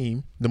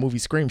Scream, the movie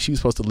Scream, she was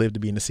supposed to live to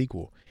be in the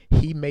sequel.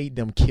 He made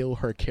them kill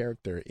her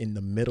character in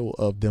the middle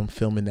of them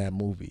filming that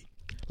movie.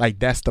 Like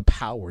that's the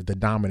power, the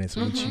dominance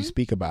which you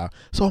speak about.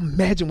 So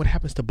imagine what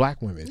happens to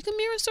black women. Look at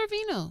Mira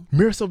Sorvino.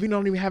 Mira Sorvino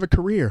don't even have a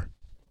career.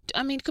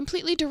 I mean,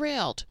 completely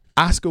derailed.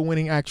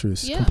 Oscar-winning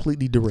actress,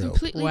 completely derailed.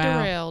 Completely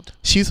derailed.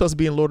 She's supposed to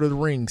be in Lord of the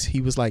Rings. He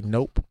was like,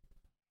 nope.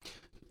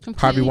 Completely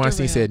Harvey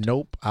Weinstein derailed. said,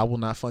 nope, I will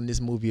not fund this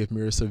movie if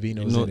Mira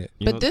Sorvino's in it.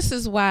 But this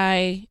is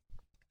why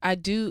I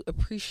do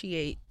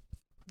appreciate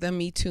the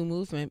Me Too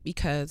movement,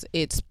 because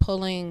it's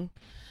pulling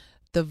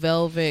the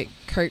velvet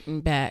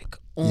curtain back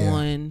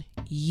on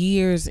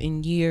years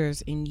and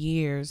years and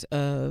years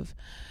of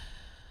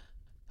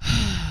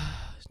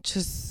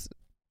just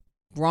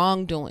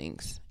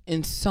wrongdoings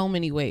in so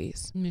many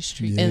ways.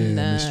 Mistreatment.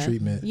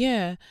 Mistreatment.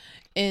 Yeah,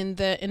 in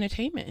the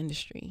entertainment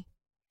industry.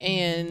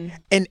 And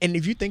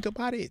if you think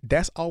about it,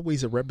 that's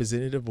always a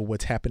representative of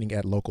what's happening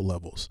at local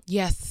levels.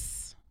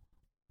 yes,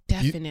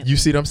 definitely. You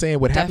see what I'm saying?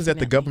 What happens at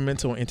the Definitely.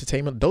 governmental and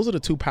entertainment, those are the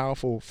two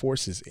powerful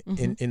forces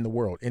in the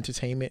world,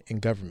 entertainment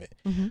and government.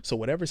 So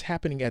whatever's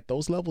happening at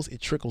those levels,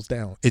 it trickles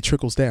down.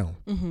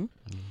 Mm-hmm.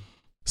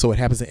 So it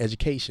happens in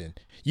education.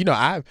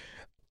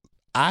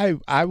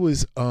 I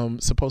was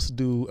supposed to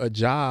do a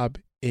job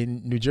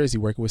in New Jersey,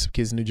 working with some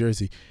kids in New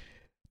Jersey.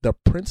 The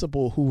person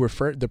who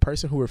referred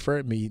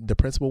me, the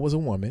principal was a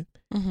woman.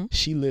 Mm-hmm.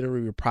 She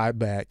literally replied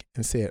back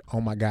and said, "Oh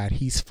my God,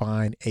 he's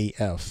fine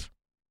AF."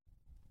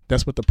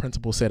 That's what the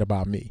principal said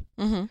about me.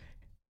 Mm-hmm.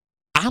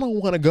 I don't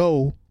want to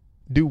go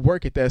do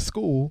work at that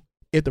school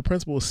if the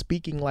principal is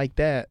speaking like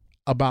that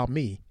about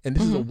me. And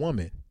this is a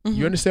woman.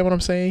 You understand what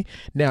I'm saying?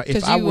 Now, if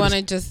Because I you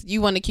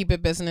want to keep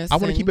it business. I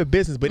want to keep it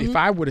business, but if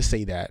I were to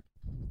say that,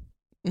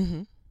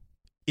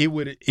 it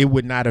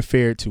would not have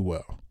fared too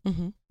well.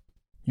 Mm-hmm.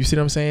 You see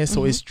what I'm saying?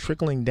 So it's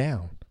trickling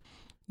down.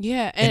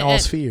 Yeah, in all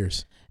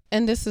spheres.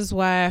 And this is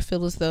why I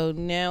feel as though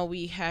now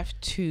we have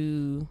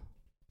to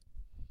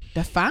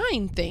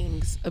define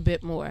things a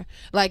bit more.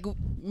 Like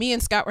me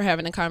and Scott were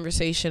having a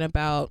conversation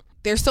about,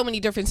 there's so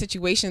many different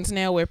situations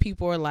now where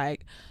people are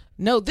like,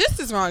 no, this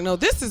is wrong. No,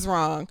 this is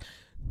wrong.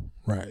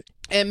 Right.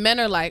 And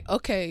men are like,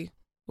 okay,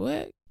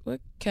 what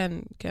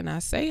can I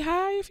say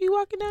hi if you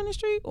walking down the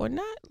street or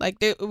not? Like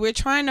we're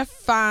trying to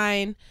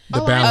find the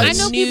balance.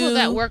 I know people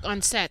that work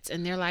on sets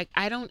and they're like,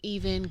 I don't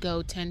even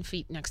go 10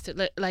 feet next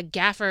to like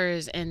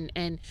gaffers and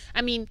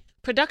I mean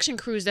production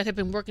crews that have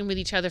been working with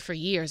each other for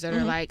years that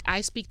are like,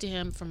 I speak to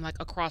him from like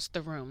across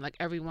the room. Like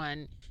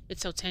everyone,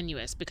 it's so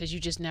tenuous because you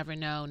just never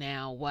know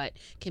now what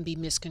can be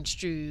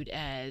misconstrued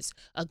as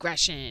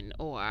aggression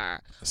or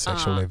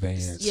sexual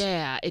advance.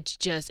 Yeah, it's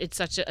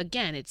such a,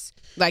 again, it's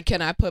like,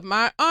 can I put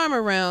my arm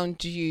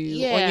around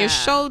you on your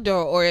shoulder,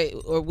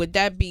 or would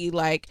that be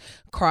like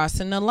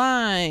crossing the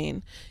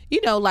line?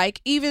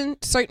 Like even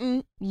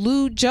certain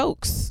lewd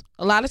jokes.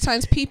 A lot of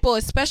times people,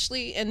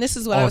 especially, and this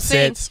is what I was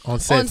saying, on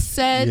sets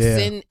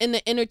and in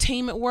the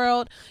entertainment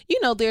world,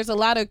 there's a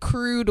lot of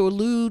crude or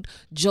lewd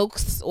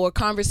jokes or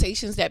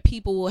conversations that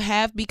people will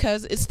have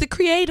because it's the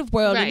creative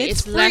world and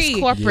it's free. Less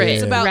corporate.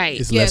 It's about,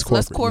 It's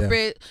less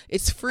corporate.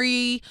 It's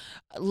free.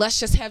 Let's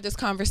just have this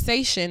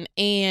conversation.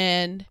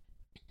 And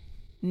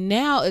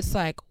now it's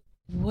like,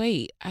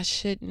 wait, I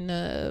shouldn't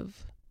have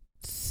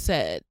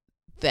said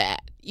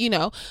that.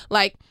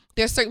 Like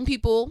there's certain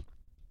people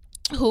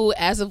who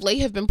as of late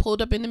have been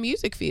pulled up in the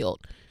music field.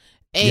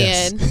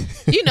 And,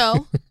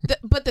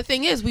 but the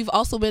thing is, we've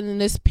also been in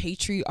this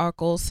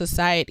patriarchal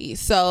society.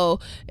 So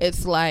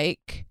it's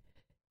like,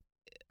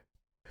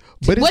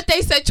 what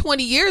they said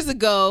 20 years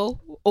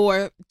ago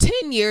or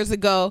 10 years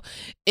ago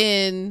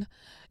in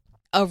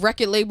a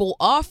record label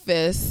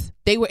office,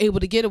 they were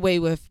able to get away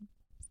with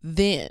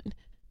then.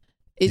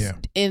 It's Yeah.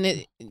 and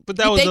it. But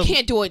that was they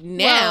can't do it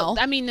now. Well,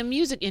 I mean, the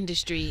music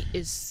industry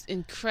is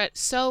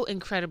so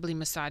incredibly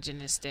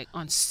misogynistic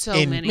on so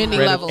many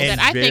levels that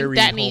I think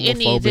that it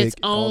needs its homophobic,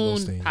 all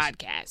those own things.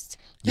 podcast.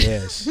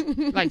 Yes.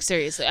 Like,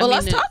 seriously. Well, I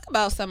mean, let's talk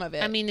about some of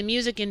it. I mean, the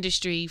music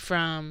industry,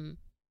 from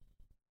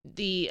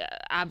the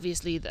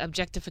obviously the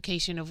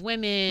objectification of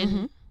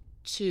women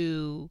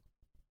to,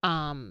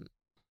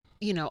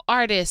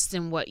 artists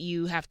and what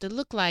you have to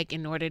look like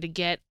in order to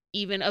get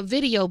even a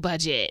video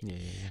budget. Yeah.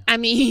 I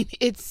mean,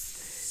 it's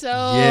so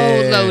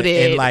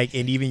loaded.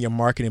 And even your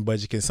marketing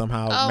budget can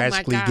somehow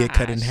magically get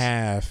cut in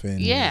half.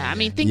 And I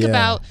mean, think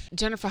about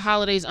Jennifer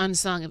Holiday's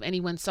Unsung, if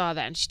anyone saw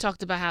that, and she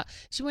talked about how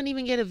she wouldn't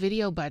even get a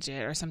video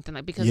budget or something,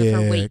 like, because of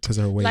her weight. Because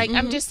of her weight. Like,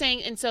 I'm just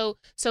saying, and so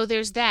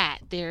there's that.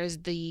 There's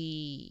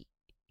the,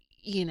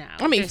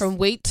 I mean, from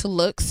weight to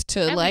looks to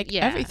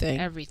everything.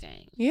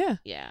 Everything. Yeah.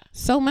 Yeah.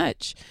 So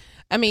much.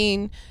 I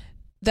mean,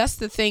 that's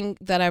the thing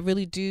that I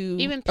really do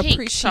even Pink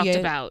appreciate. Talked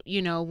about,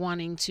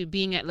 wanting to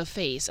being at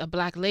LaFace, a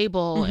black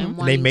label, and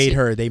wanting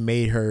they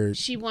made her.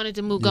 She wanted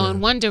to go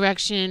in one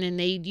direction, and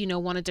they,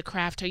 wanted to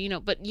craft her,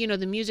 but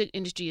the music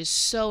industry is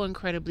so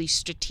incredibly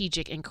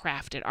strategic and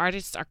crafted.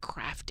 Artists are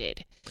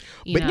crafted.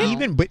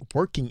 But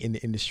working in the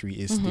industry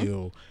is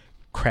still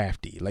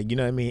crafty. Like, you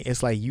know what I mean?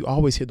 It's like you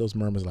always hear those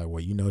murmurs like,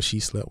 well, she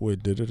slept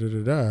with da da da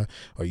da da,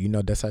 or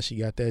that's how she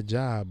got that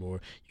job, or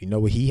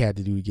what he had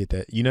to do to get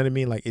that. You know what I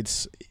mean? Like,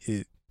 it's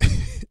a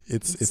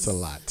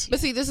lot.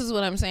 But see, this is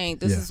what I'm saying.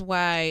 This is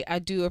why I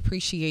do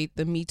appreciate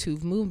the Me Too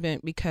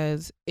movement,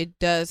 because it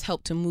does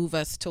help to move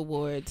us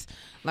towards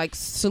like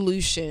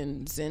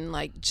solutions and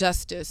like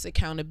justice,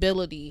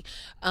 accountability.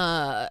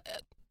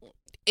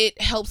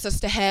 It helps us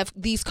to have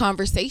these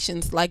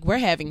conversations like we're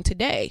having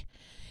today.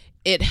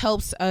 It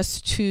helps us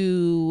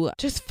to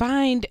just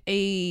find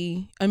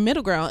a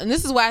middle ground. And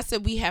this is why I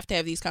said we have to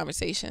have these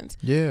conversations.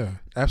 Yeah,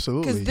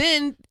 absolutely. Because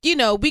then,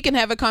 we can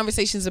have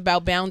conversations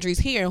about boundaries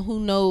here, and who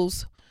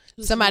knows,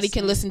 somebody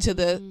can listen to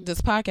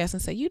this podcast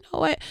and say, you know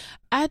what?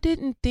 I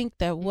didn't think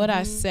that what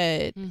I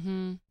said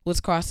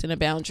was crossing a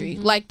boundary.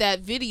 Like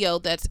that video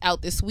that's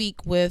out this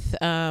week with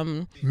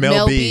Mel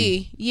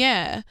B.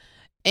 Yeah.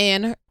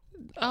 And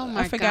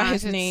I forgot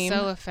his name.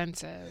 It's so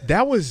offensive.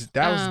 That was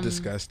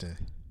disgusting.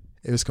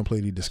 It was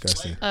completely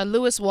disgusting.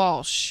 Louis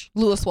Walsh,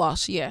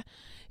 yeah.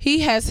 He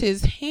has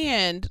his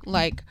hand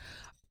like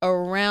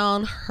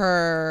around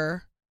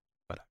her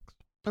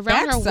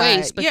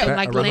waist, but then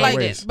like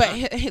landed. But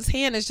his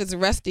hand is just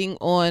resting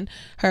on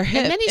her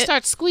hip. And then he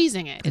starts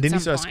squeezing it. And then he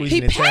starts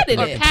squeezing it. He patted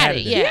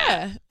it.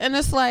 Yeah. And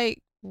it's like,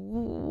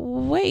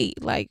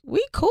 wait, like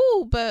we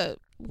cool, but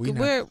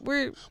we're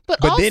but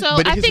I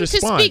think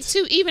to speak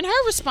to even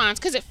her response,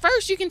 because at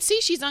first you can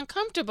see she's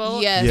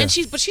uncomfortable, and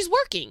she's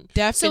working.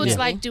 Definitely. So it's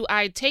like, do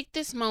I take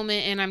this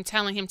moment and I'm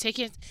telling him take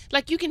it?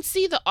 Like, you can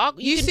see the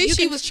awkward.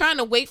 She was trying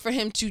to wait for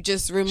him to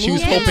just remove. She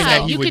was hoping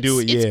that he would do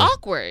it. It's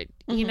awkward,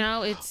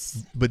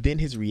 It's. But then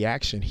his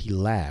reaction, he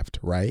laughed.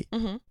 Right?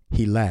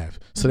 He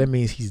laughed. So that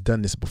means he's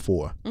done this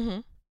before.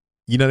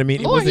 You know what I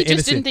mean? Or he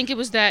just didn't think it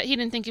was that. He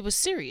didn't think it was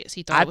serious.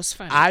 He thought it was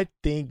funny. I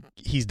think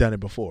he's done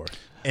it before.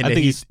 And I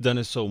think he's done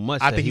it so much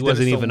that he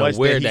wasn't even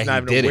aware that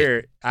he did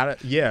it.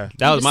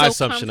 That was my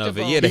assumption of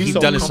it. Yeah, that he's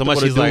done it so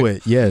much. He's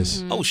like,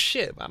 yes. Oh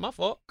shit, my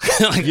fault.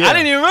 I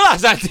didn't even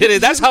realize I did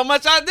it. That's how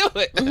much I do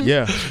it.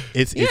 Yeah,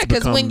 it's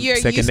because when you're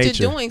used nature. to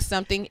doing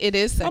something, it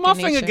is second How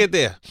my nature. finger get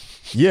there?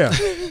 Yeah.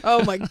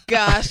 Oh my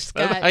gosh,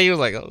 Scott. He was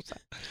like, oh.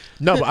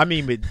 No,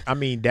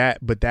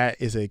 but that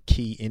is a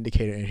key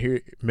indicator. And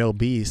here, Mel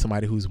B is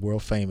somebody who's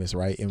world famous,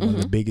 right? In one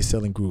of the biggest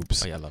selling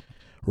groups. Oh yeah, I love it.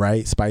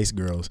 Right? Spice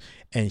Girls.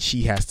 And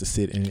she has to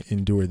sit and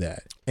endure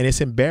that. And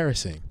it's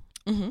embarrassing.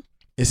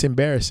 It's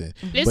embarrassing.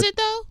 Is it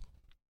though?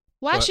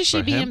 Why should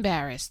she be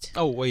embarrassed?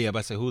 Oh, well, yeah, but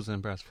I say who's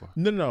embarrassed for?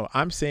 No.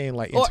 I'm saying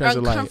like in terms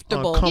of like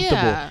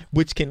uncomfortable,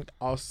 which can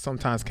also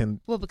sometimes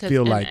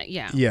feel like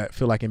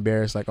feel like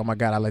embarrassed. Like, oh my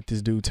God, I let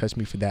this dude touch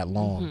me for that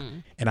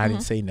long, and I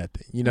didn't say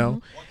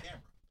nothing.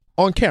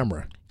 On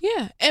camera.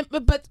 Yeah,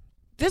 but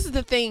this is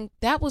the thing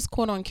that was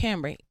caught on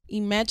camera.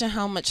 Imagine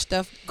how much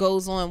stuff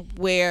goes on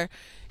where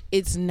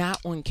it's not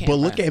on camera.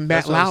 But look at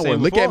Matt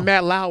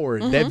Lauer.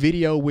 That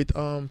video with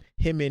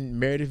him and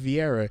Meredith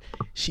Vieira.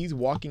 She's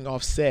walking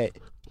off set.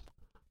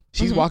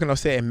 Walking off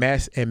set, and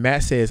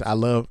Matt says, "I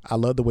love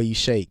the way you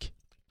shake."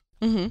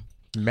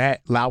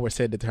 Matt Lauer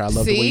said that to her, "I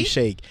love the way you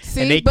shake."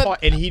 And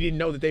and he didn't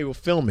know that they were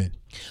filming.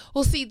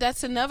 Well, see,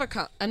 that's another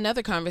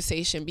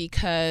conversation,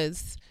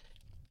 because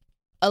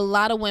a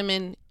lot of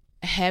women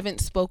haven't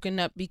spoken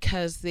up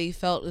because they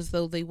felt as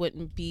though they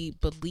wouldn't be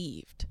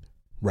believed.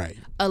 Right.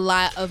 A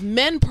lot of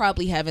men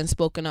probably haven't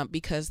spoken up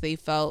because they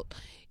felt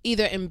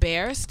either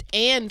embarrassed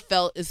and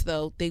felt as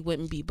though they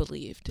wouldn't be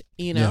believed,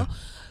 Yeah.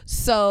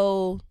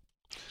 So,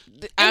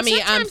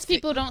 sometimes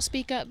people don't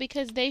speak up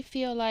because they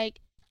feel like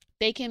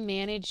they can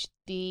manage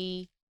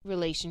the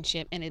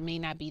relationship and it may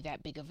not be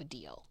that big of a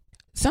deal.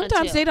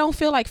 Sometimes they don't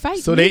feel like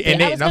fighting. So they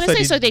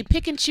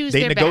pick and choose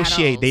their battles.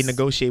 They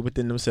negotiate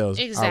within themselves.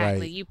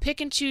 Exactly. Right. You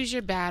pick and choose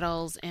your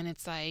battles, and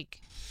it's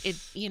like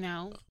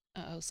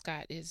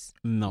Scott is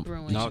No,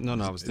 brewing. no.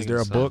 I was Is thinking there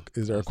a of book?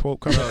 Is there a quote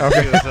coming? No,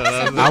 Okay.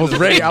 I was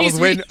ready. I was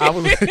waiting. I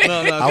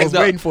was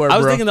waiting for it, I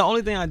was bro. thinking the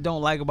only thing I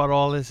don't like about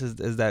all this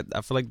is that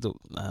I feel like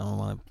I don't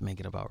want to make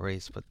it about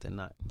race, but they're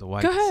not the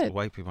white. Go ahead. The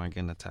white people aren't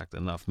getting attacked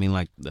enough. I mean,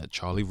 like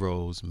Charlie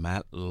Rose,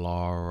 Matt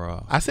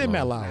Lauer. I said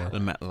Matt Lauer.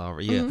 Matt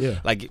Lauer. Yeah. Yeah.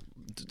 Like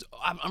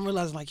I'm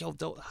realizing, like, yo,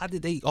 how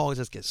did they always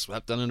just get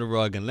swept under the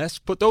rug? And let's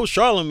put those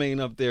Charlemagne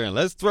up there, and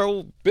let's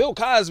throw Bill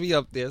Cosby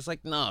up there. It's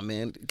like, nah,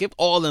 man, give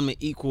all of them an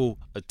equal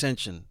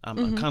attention.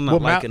 I'm kind of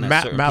not liking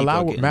that certain people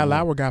are getting Matt more.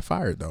 Lauer got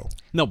fired though.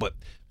 No, but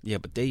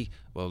they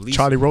at least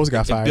Charlie Rose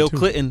got if fired Bill too.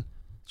 Clinton,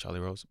 Charlie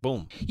Rose,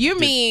 boom. You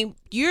mean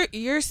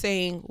you're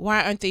saying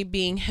why aren't they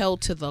being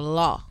held to the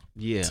law?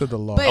 Yeah. To the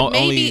law. But Only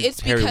maybe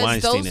it's Harry because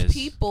Weinstein those is.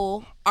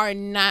 people are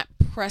not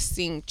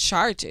pressing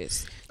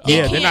charges. Yeah,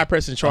 You they're can't- not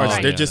pressing charges.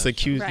 Oh, they're yeah, just that's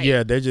accused. right.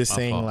 Yeah, they're just My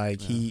saying fault.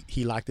 like Yeah.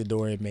 he locked the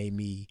door and made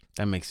me.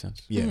 That makes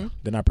sense. Yeah,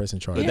 they're not pressing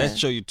charges. But Yeah. that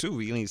show you too.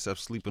 We need to stop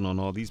sleeping on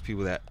all these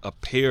people that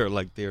appear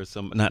like they're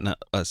some not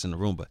us in the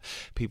room, but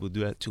people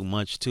do that too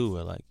much too.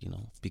 Or like,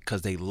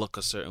 because they look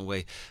a certain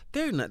way,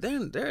 they're not.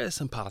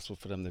 It's impossible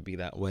for them to be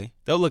that way.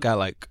 They'll look at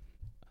like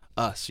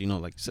us,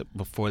 like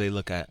before they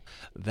look at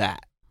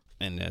that,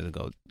 and they'll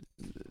go.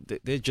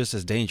 They're just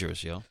as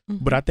dangerous, yo.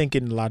 But I think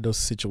in a lot of those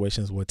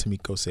situations, what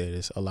Tamiko said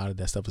is a lot of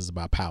that stuff is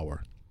about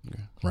power,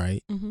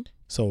 right? Mm-hmm.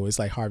 So it's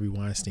like Harvey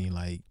Weinstein,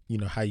 like,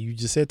 how you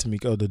just said to me,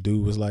 the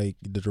dude was like,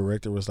 the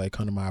director was like,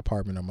 come to my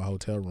apartment or my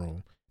hotel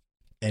room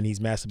and he's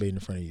masturbating in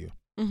front of you.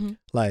 Mm-hmm.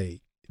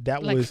 Like,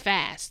 that Like was.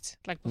 fast,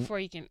 like before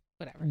you can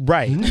whatever.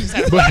 Right.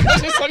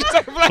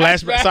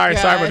 Flashback. Sorry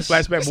about the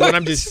flashback. But what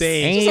I'm just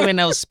saying. Ain't even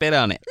no spit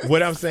on it.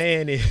 What I'm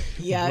saying is.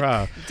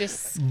 Yuck.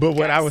 Bruh, but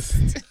what I was.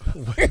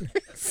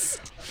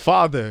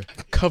 Father,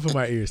 cover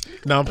my ears.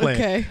 No, I'm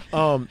playing.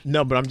 Okay.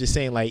 No, but I'm just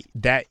saying, like,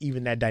 that,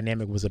 even that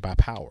dynamic was about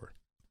power.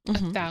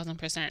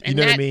 1,000%. You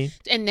know what I mean?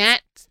 And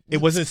that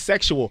It wasn't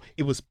sexual.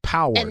 It was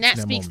power. and that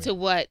in speaks moment. to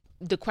what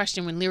the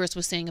question when Liris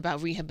was saying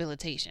about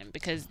rehabilitation,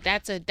 because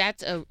that's a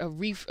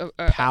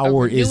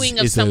Power is renewing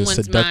of a someone's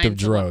seductive mind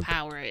to what drug.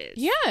 power is.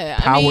 Yeah,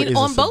 Power I mean, is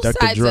on a both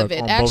seductive sides drug of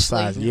it, on actually. both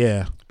sides.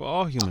 Yeah. But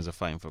all humans are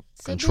fighting for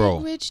It's control. a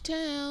big rich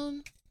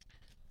town.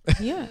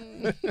 Yeah.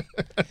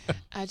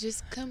 I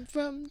just come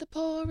from the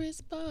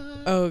poorest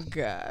part. Oh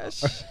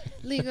gosh.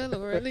 Legal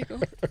or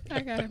illegal,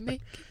 I gotta make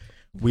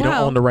We don't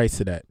Wow. own the rights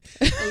to that.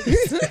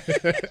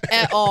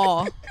 At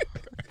all.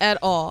 At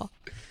all.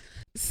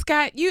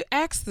 Scott, you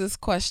asked this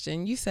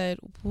question. You said,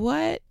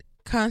 what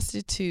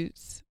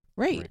constitutes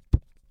rape?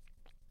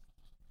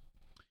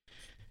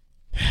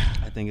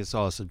 I think it's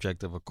all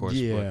subjective, of course.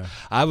 Yeah. But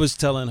I was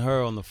telling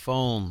her on the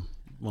phone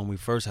when we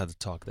first had to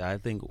talk that I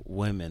think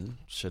women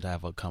should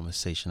have a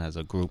conversation as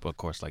a group. Of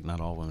course, like not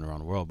all women around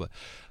the world, but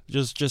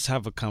just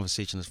have a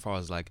conversation as far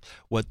as like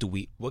what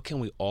can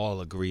we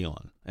all agree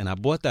on? And I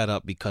brought that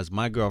up because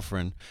my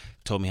girlfriend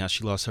told me how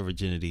she lost her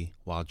virginity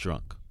while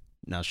drunk.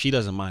 Now, she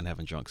doesn't mind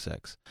having drunk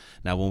sex.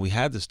 Now, when we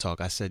had this talk,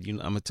 I said, I'm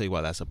going to tell you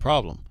why that's a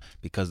problem.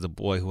 Because the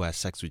boy who has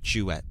sex with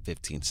you at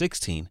 15,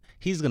 16,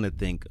 he's going to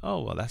think,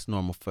 oh, well, that's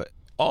normal for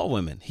all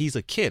women. He's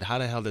a kid. How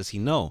the hell does he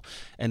know?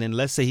 And then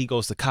let's say he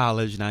goes to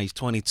college. Now he's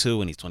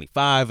 22 and he's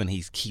 25 and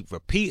he's keep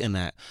repeating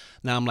that.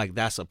 Now I'm like,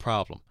 that's a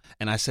problem.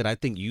 And I said, I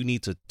think you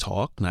need to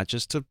talk, not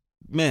just to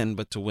men,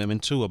 but to women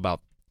too,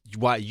 about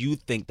why you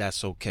think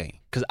that's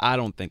okay. Because I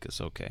don't think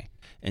it's okay.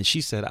 And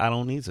she said, I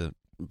don't need to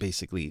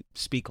basically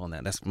speak on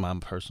that. That's my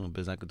personal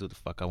business. I could do the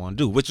fuck I want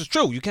to do, which is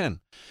true. You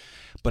can.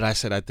 But I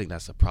said, I think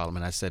that's a problem.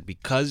 And I said,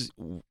 because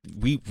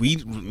me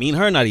and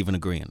her are not even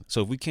agreeing.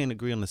 So if we can't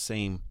agree on the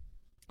same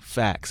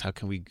facts, how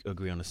can we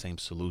agree on the same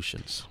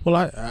solutions? Well,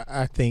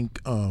 I think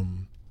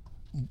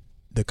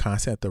the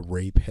concept of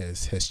rape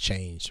has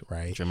changed,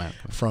 right?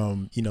 Dramatically.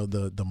 From,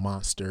 the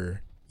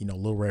monster,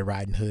 Little Red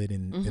Riding Hood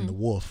and the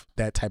wolf,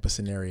 that type of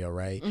scenario,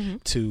 right?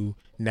 To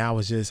now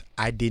it's just,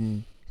 I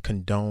didn't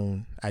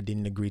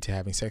agree to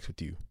having sex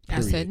with you.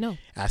 I said no.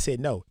 I said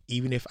no.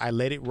 Even if I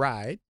let it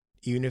ride,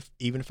 even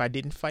if I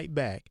didn't fight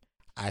back,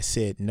 I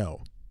said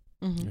no.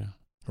 Mm-hmm. Yeah.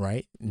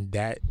 Right?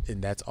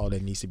 And that's all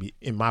that needs to be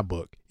in my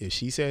book. If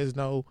she says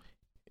no,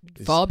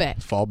 fall back.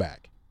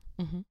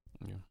 Mm-hmm.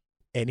 Yeah.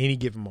 At any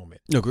given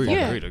moment. Agreed.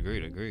 Yeah.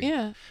 Agreed.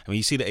 Yeah. I mean,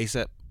 you see the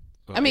ASAP.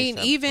 I mean,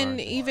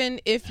 even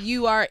if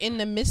you are in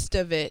the midst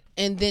of it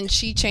and then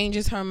she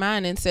changes her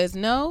mind and says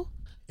no,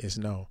 it's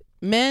no.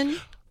 Men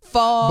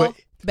fall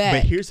back.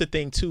 But here's the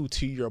thing too,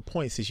 to your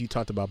point, since you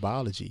talked about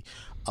biology,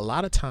 a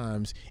lot of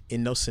times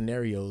in those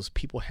scenarios,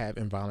 people have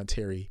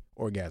involuntary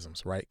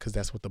orgasms, right? Because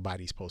that's what the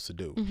body's supposed to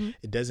do. Mm-hmm.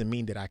 It doesn't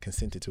mean that I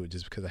consented to it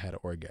just because I had an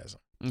orgasm.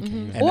 Okay.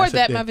 Mm-hmm. Or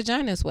that my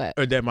vagina is wet.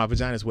 Or that my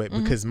vagina is wet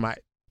because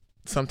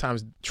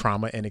sometimes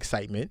trauma and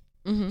excitement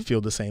feel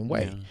the same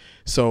way. Yeah.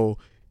 So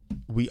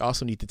we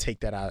also need to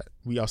take that out.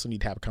 We also need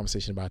to have a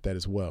conversation about that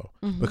as well.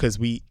 Because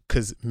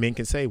men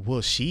can say,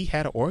 well, she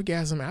had an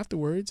orgasm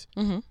afterwards.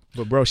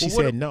 But bro, she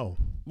said no.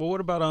 Well,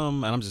 what about,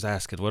 and I'm just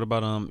asking, what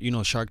about,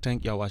 Shark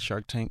Tank? Y'all watch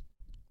Shark Tank?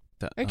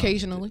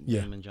 Occasionally.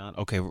 Yeah. And John.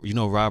 Okay,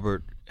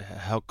 Robert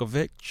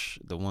Helkovich,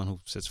 the one who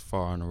sits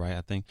far on the right,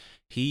 I think.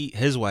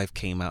 His wife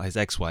came out, his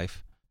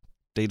ex-wife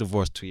they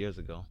divorced 2 years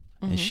ago,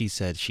 and Mhm. she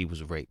said she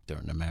was raped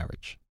during the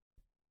marriage.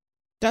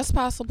 That's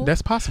possible.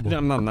 That's possible. No,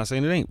 I'm not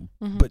saying it ain't,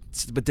 Mhm.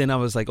 but then I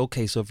was like,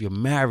 okay, so if you're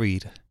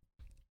married,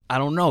 I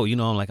don't know,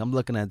 I'm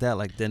looking at that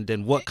like then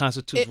what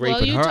constitutes rape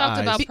Well, in you her talked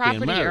eyes? about being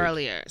property married?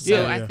 earlier,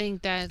 so Yeah. I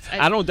think that's.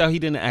 I don't doubt he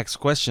didn't ask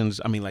questions.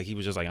 I mean, like he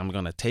was just like, I'm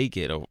gonna take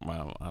it, or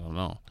I don't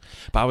know.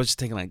 But I was just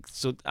thinking like,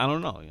 so I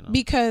don't know,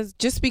 Because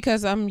just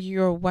because I'm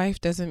your wife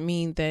doesn't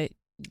mean that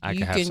I you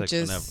can have can sex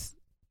just.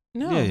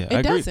 No, Yeah, it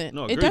agreed. doesn't.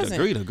 No, it agreed,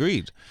 doesn't.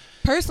 Agreed.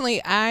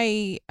 Personally,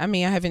 I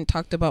mean, I haven't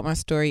talked about my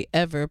story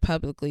ever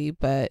publicly,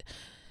 but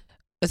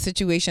a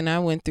situation I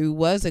went through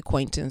was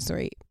acquaintance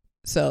rape.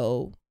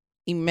 So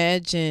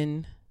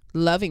imagine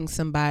loving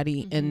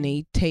somebody and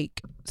they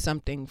take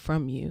something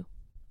from you,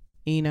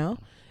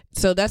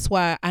 So that's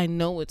why I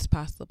know it's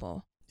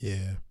possible.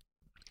 Yeah.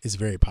 It's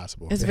very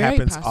possible. It's it very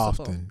happens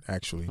possible. often,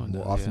 actually. Oh, More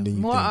no, often yeah. than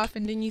you More think.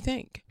 often than you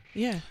think.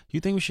 Yeah. You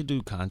think we should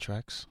do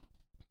contracts?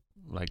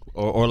 Like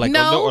or like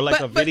No, or like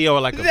but- a video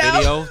or like a no.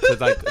 video to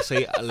like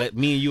say let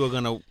me and you are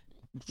gonna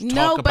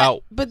No,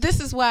 about but this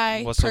is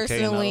why what's okay and not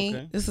personally,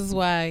 okay? this is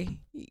why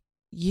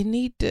you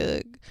need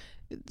to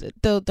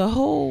the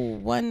whole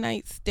one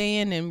night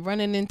stand and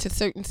running into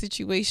certain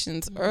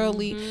situations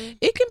early.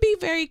 It can be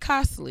very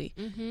costly.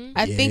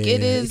 I think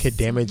it is. It could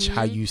damage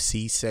how you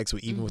see sex,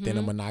 even within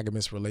a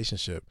monogamous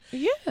relationship.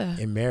 Yeah.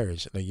 In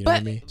marriage, you know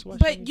what I mean?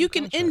 But you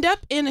can end up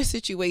in a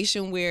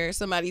situation where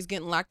somebody's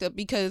getting locked up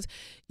because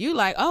you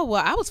like, oh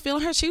well, I was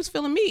feeling her, she was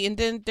feeling me, and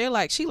then they're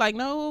like, she like,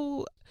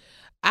 no,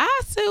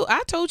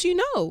 I told you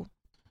no,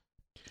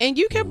 and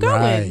you kept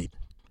going. Right.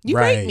 You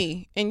Right. raped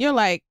me, and you're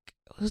like,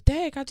 well,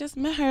 dang, I just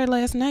met her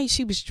last night.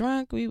 She was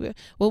drunk. We were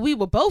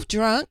both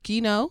drunk.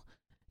 No,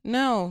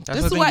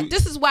 That's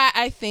this is why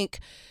I think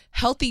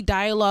healthy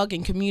dialogue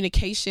and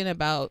communication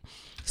about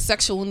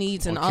sexual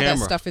needs and On all that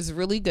camera. stuff is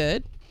really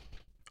good.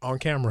 On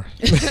camera.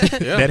 Yeah.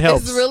 That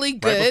helps. It's really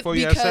good before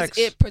you have because sex.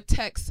 it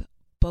protects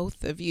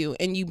both of you,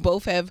 and you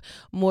both have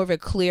more of a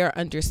clear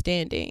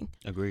understanding.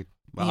 Agreed.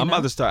 But You I'm about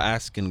know? to start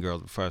asking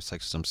girls before I have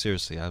sex with them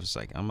seriously. I was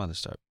like, I'm about to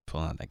start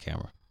pulling out that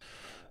camera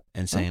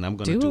and saying I'm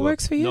gonna do do what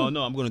works for you.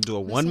 No, I'm gonna do a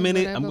Listen, 1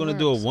 minute. I'm whatever gonna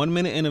do a works. 1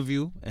 minute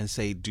interview and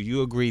say, do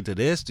you agree to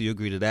this? Do you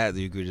agree to that? Do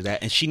you agree to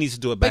that? And she needs to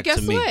do it back But guess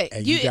to me. what?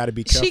 And you gotta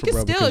be careful, She can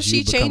bro, still, if because she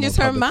you become a changes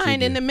her public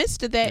mind in figure. the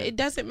midst of that, it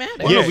doesn't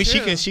matter. Well, Yeah. no, she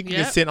True. can Yep.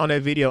 just sit on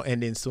that video,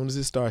 and then as soon as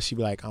it starts, she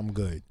be like, "I'm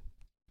good."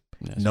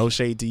 No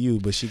shade to you,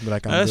 but she be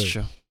like, "I'm That's good."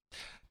 true.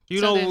 You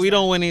So know, there's we that.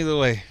 don't win either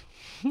way.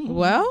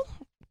 Well,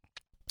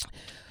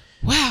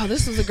 wow,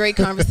 this was a great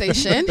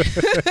conversation.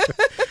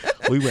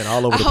 We went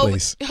all over the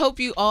place. Hope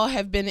you all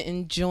have been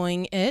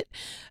enjoying it.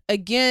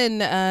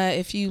 Again,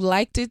 if you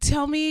liked it,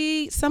 tell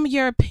me some of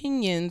your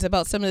opinions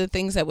about some of the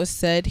things that was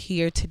said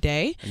here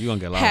today. You gonna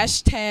get loud.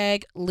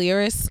 Hashtag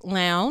Liris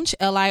Lounge,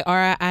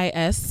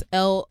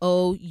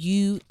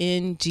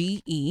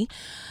 LIRISLOUNGE.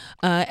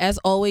 As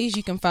always,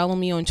 you can follow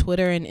me on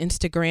Twitter and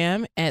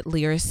Instagram at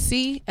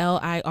LirisC,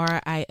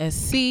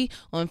 LIRISC.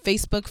 On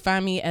Facebook,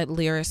 find me at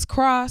Liris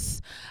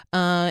Cross.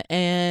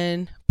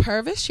 And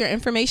Pervis, your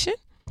information?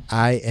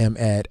 I am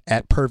at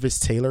Pervis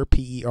Taylor,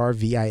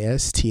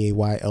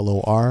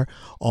 PervisTaylor,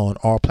 on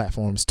all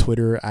platforms: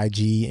 Twitter,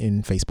 IG,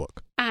 and Facebook.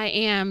 I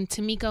am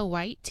Tamiko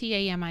White,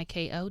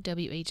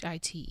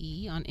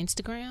 TAMIKO on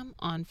Instagram,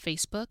 on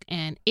Facebook,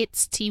 and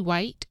it's T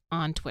White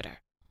on Twitter.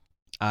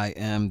 I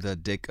am the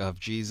Dick of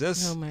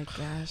Jesus. Oh my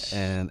gosh.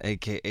 And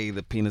AKA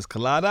the Penis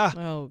Colada.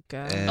 Oh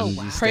God. And Oh, you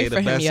wow. Pray stay the for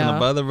him, best and y'all.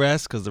 above the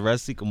rest, because the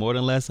rest equal more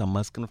than less. I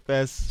must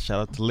confess. Shout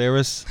out to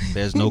Liris.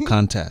 There's no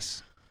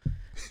contest.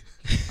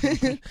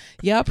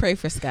 Y'all pray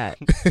for Scott.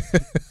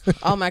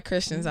 All my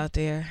Christians out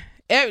there.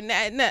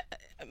 Man,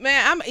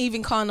 I'm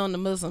even calling on the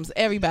Muslims.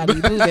 Everybody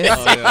do this.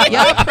 Oh, yeah.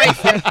 Y'all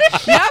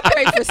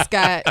pray for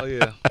Scott Oh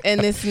yeah. in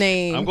this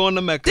name. I'm going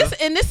to Mecca.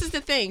 This is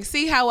the thing.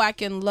 See how I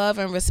can love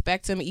and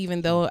respect him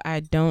even though I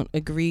don't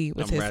agree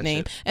with I'm his ratchet.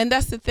 name. And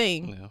that's the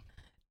thing. Yeah.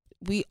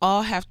 We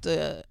all have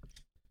to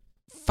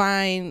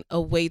find a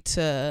way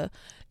to,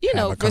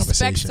 Have a respect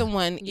conversation.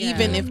 someone Yeah.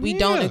 even if we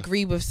don't Yeah.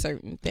 agree with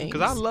certain things.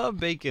 Because I love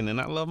bacon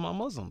and I love my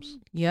Muslims.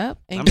 Yep.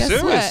 And I'm guess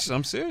serious. what?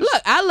 I'm serious.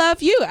 Look, I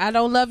love you. I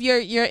don't love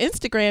your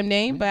Instagram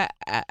name, but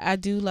I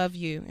do love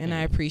you, and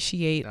I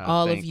appreciate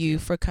all of thank you you.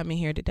 for coming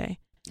here today.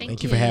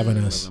 Thank you for having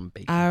us. Loving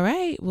bacon. All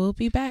right, we'll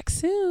be back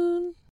soon.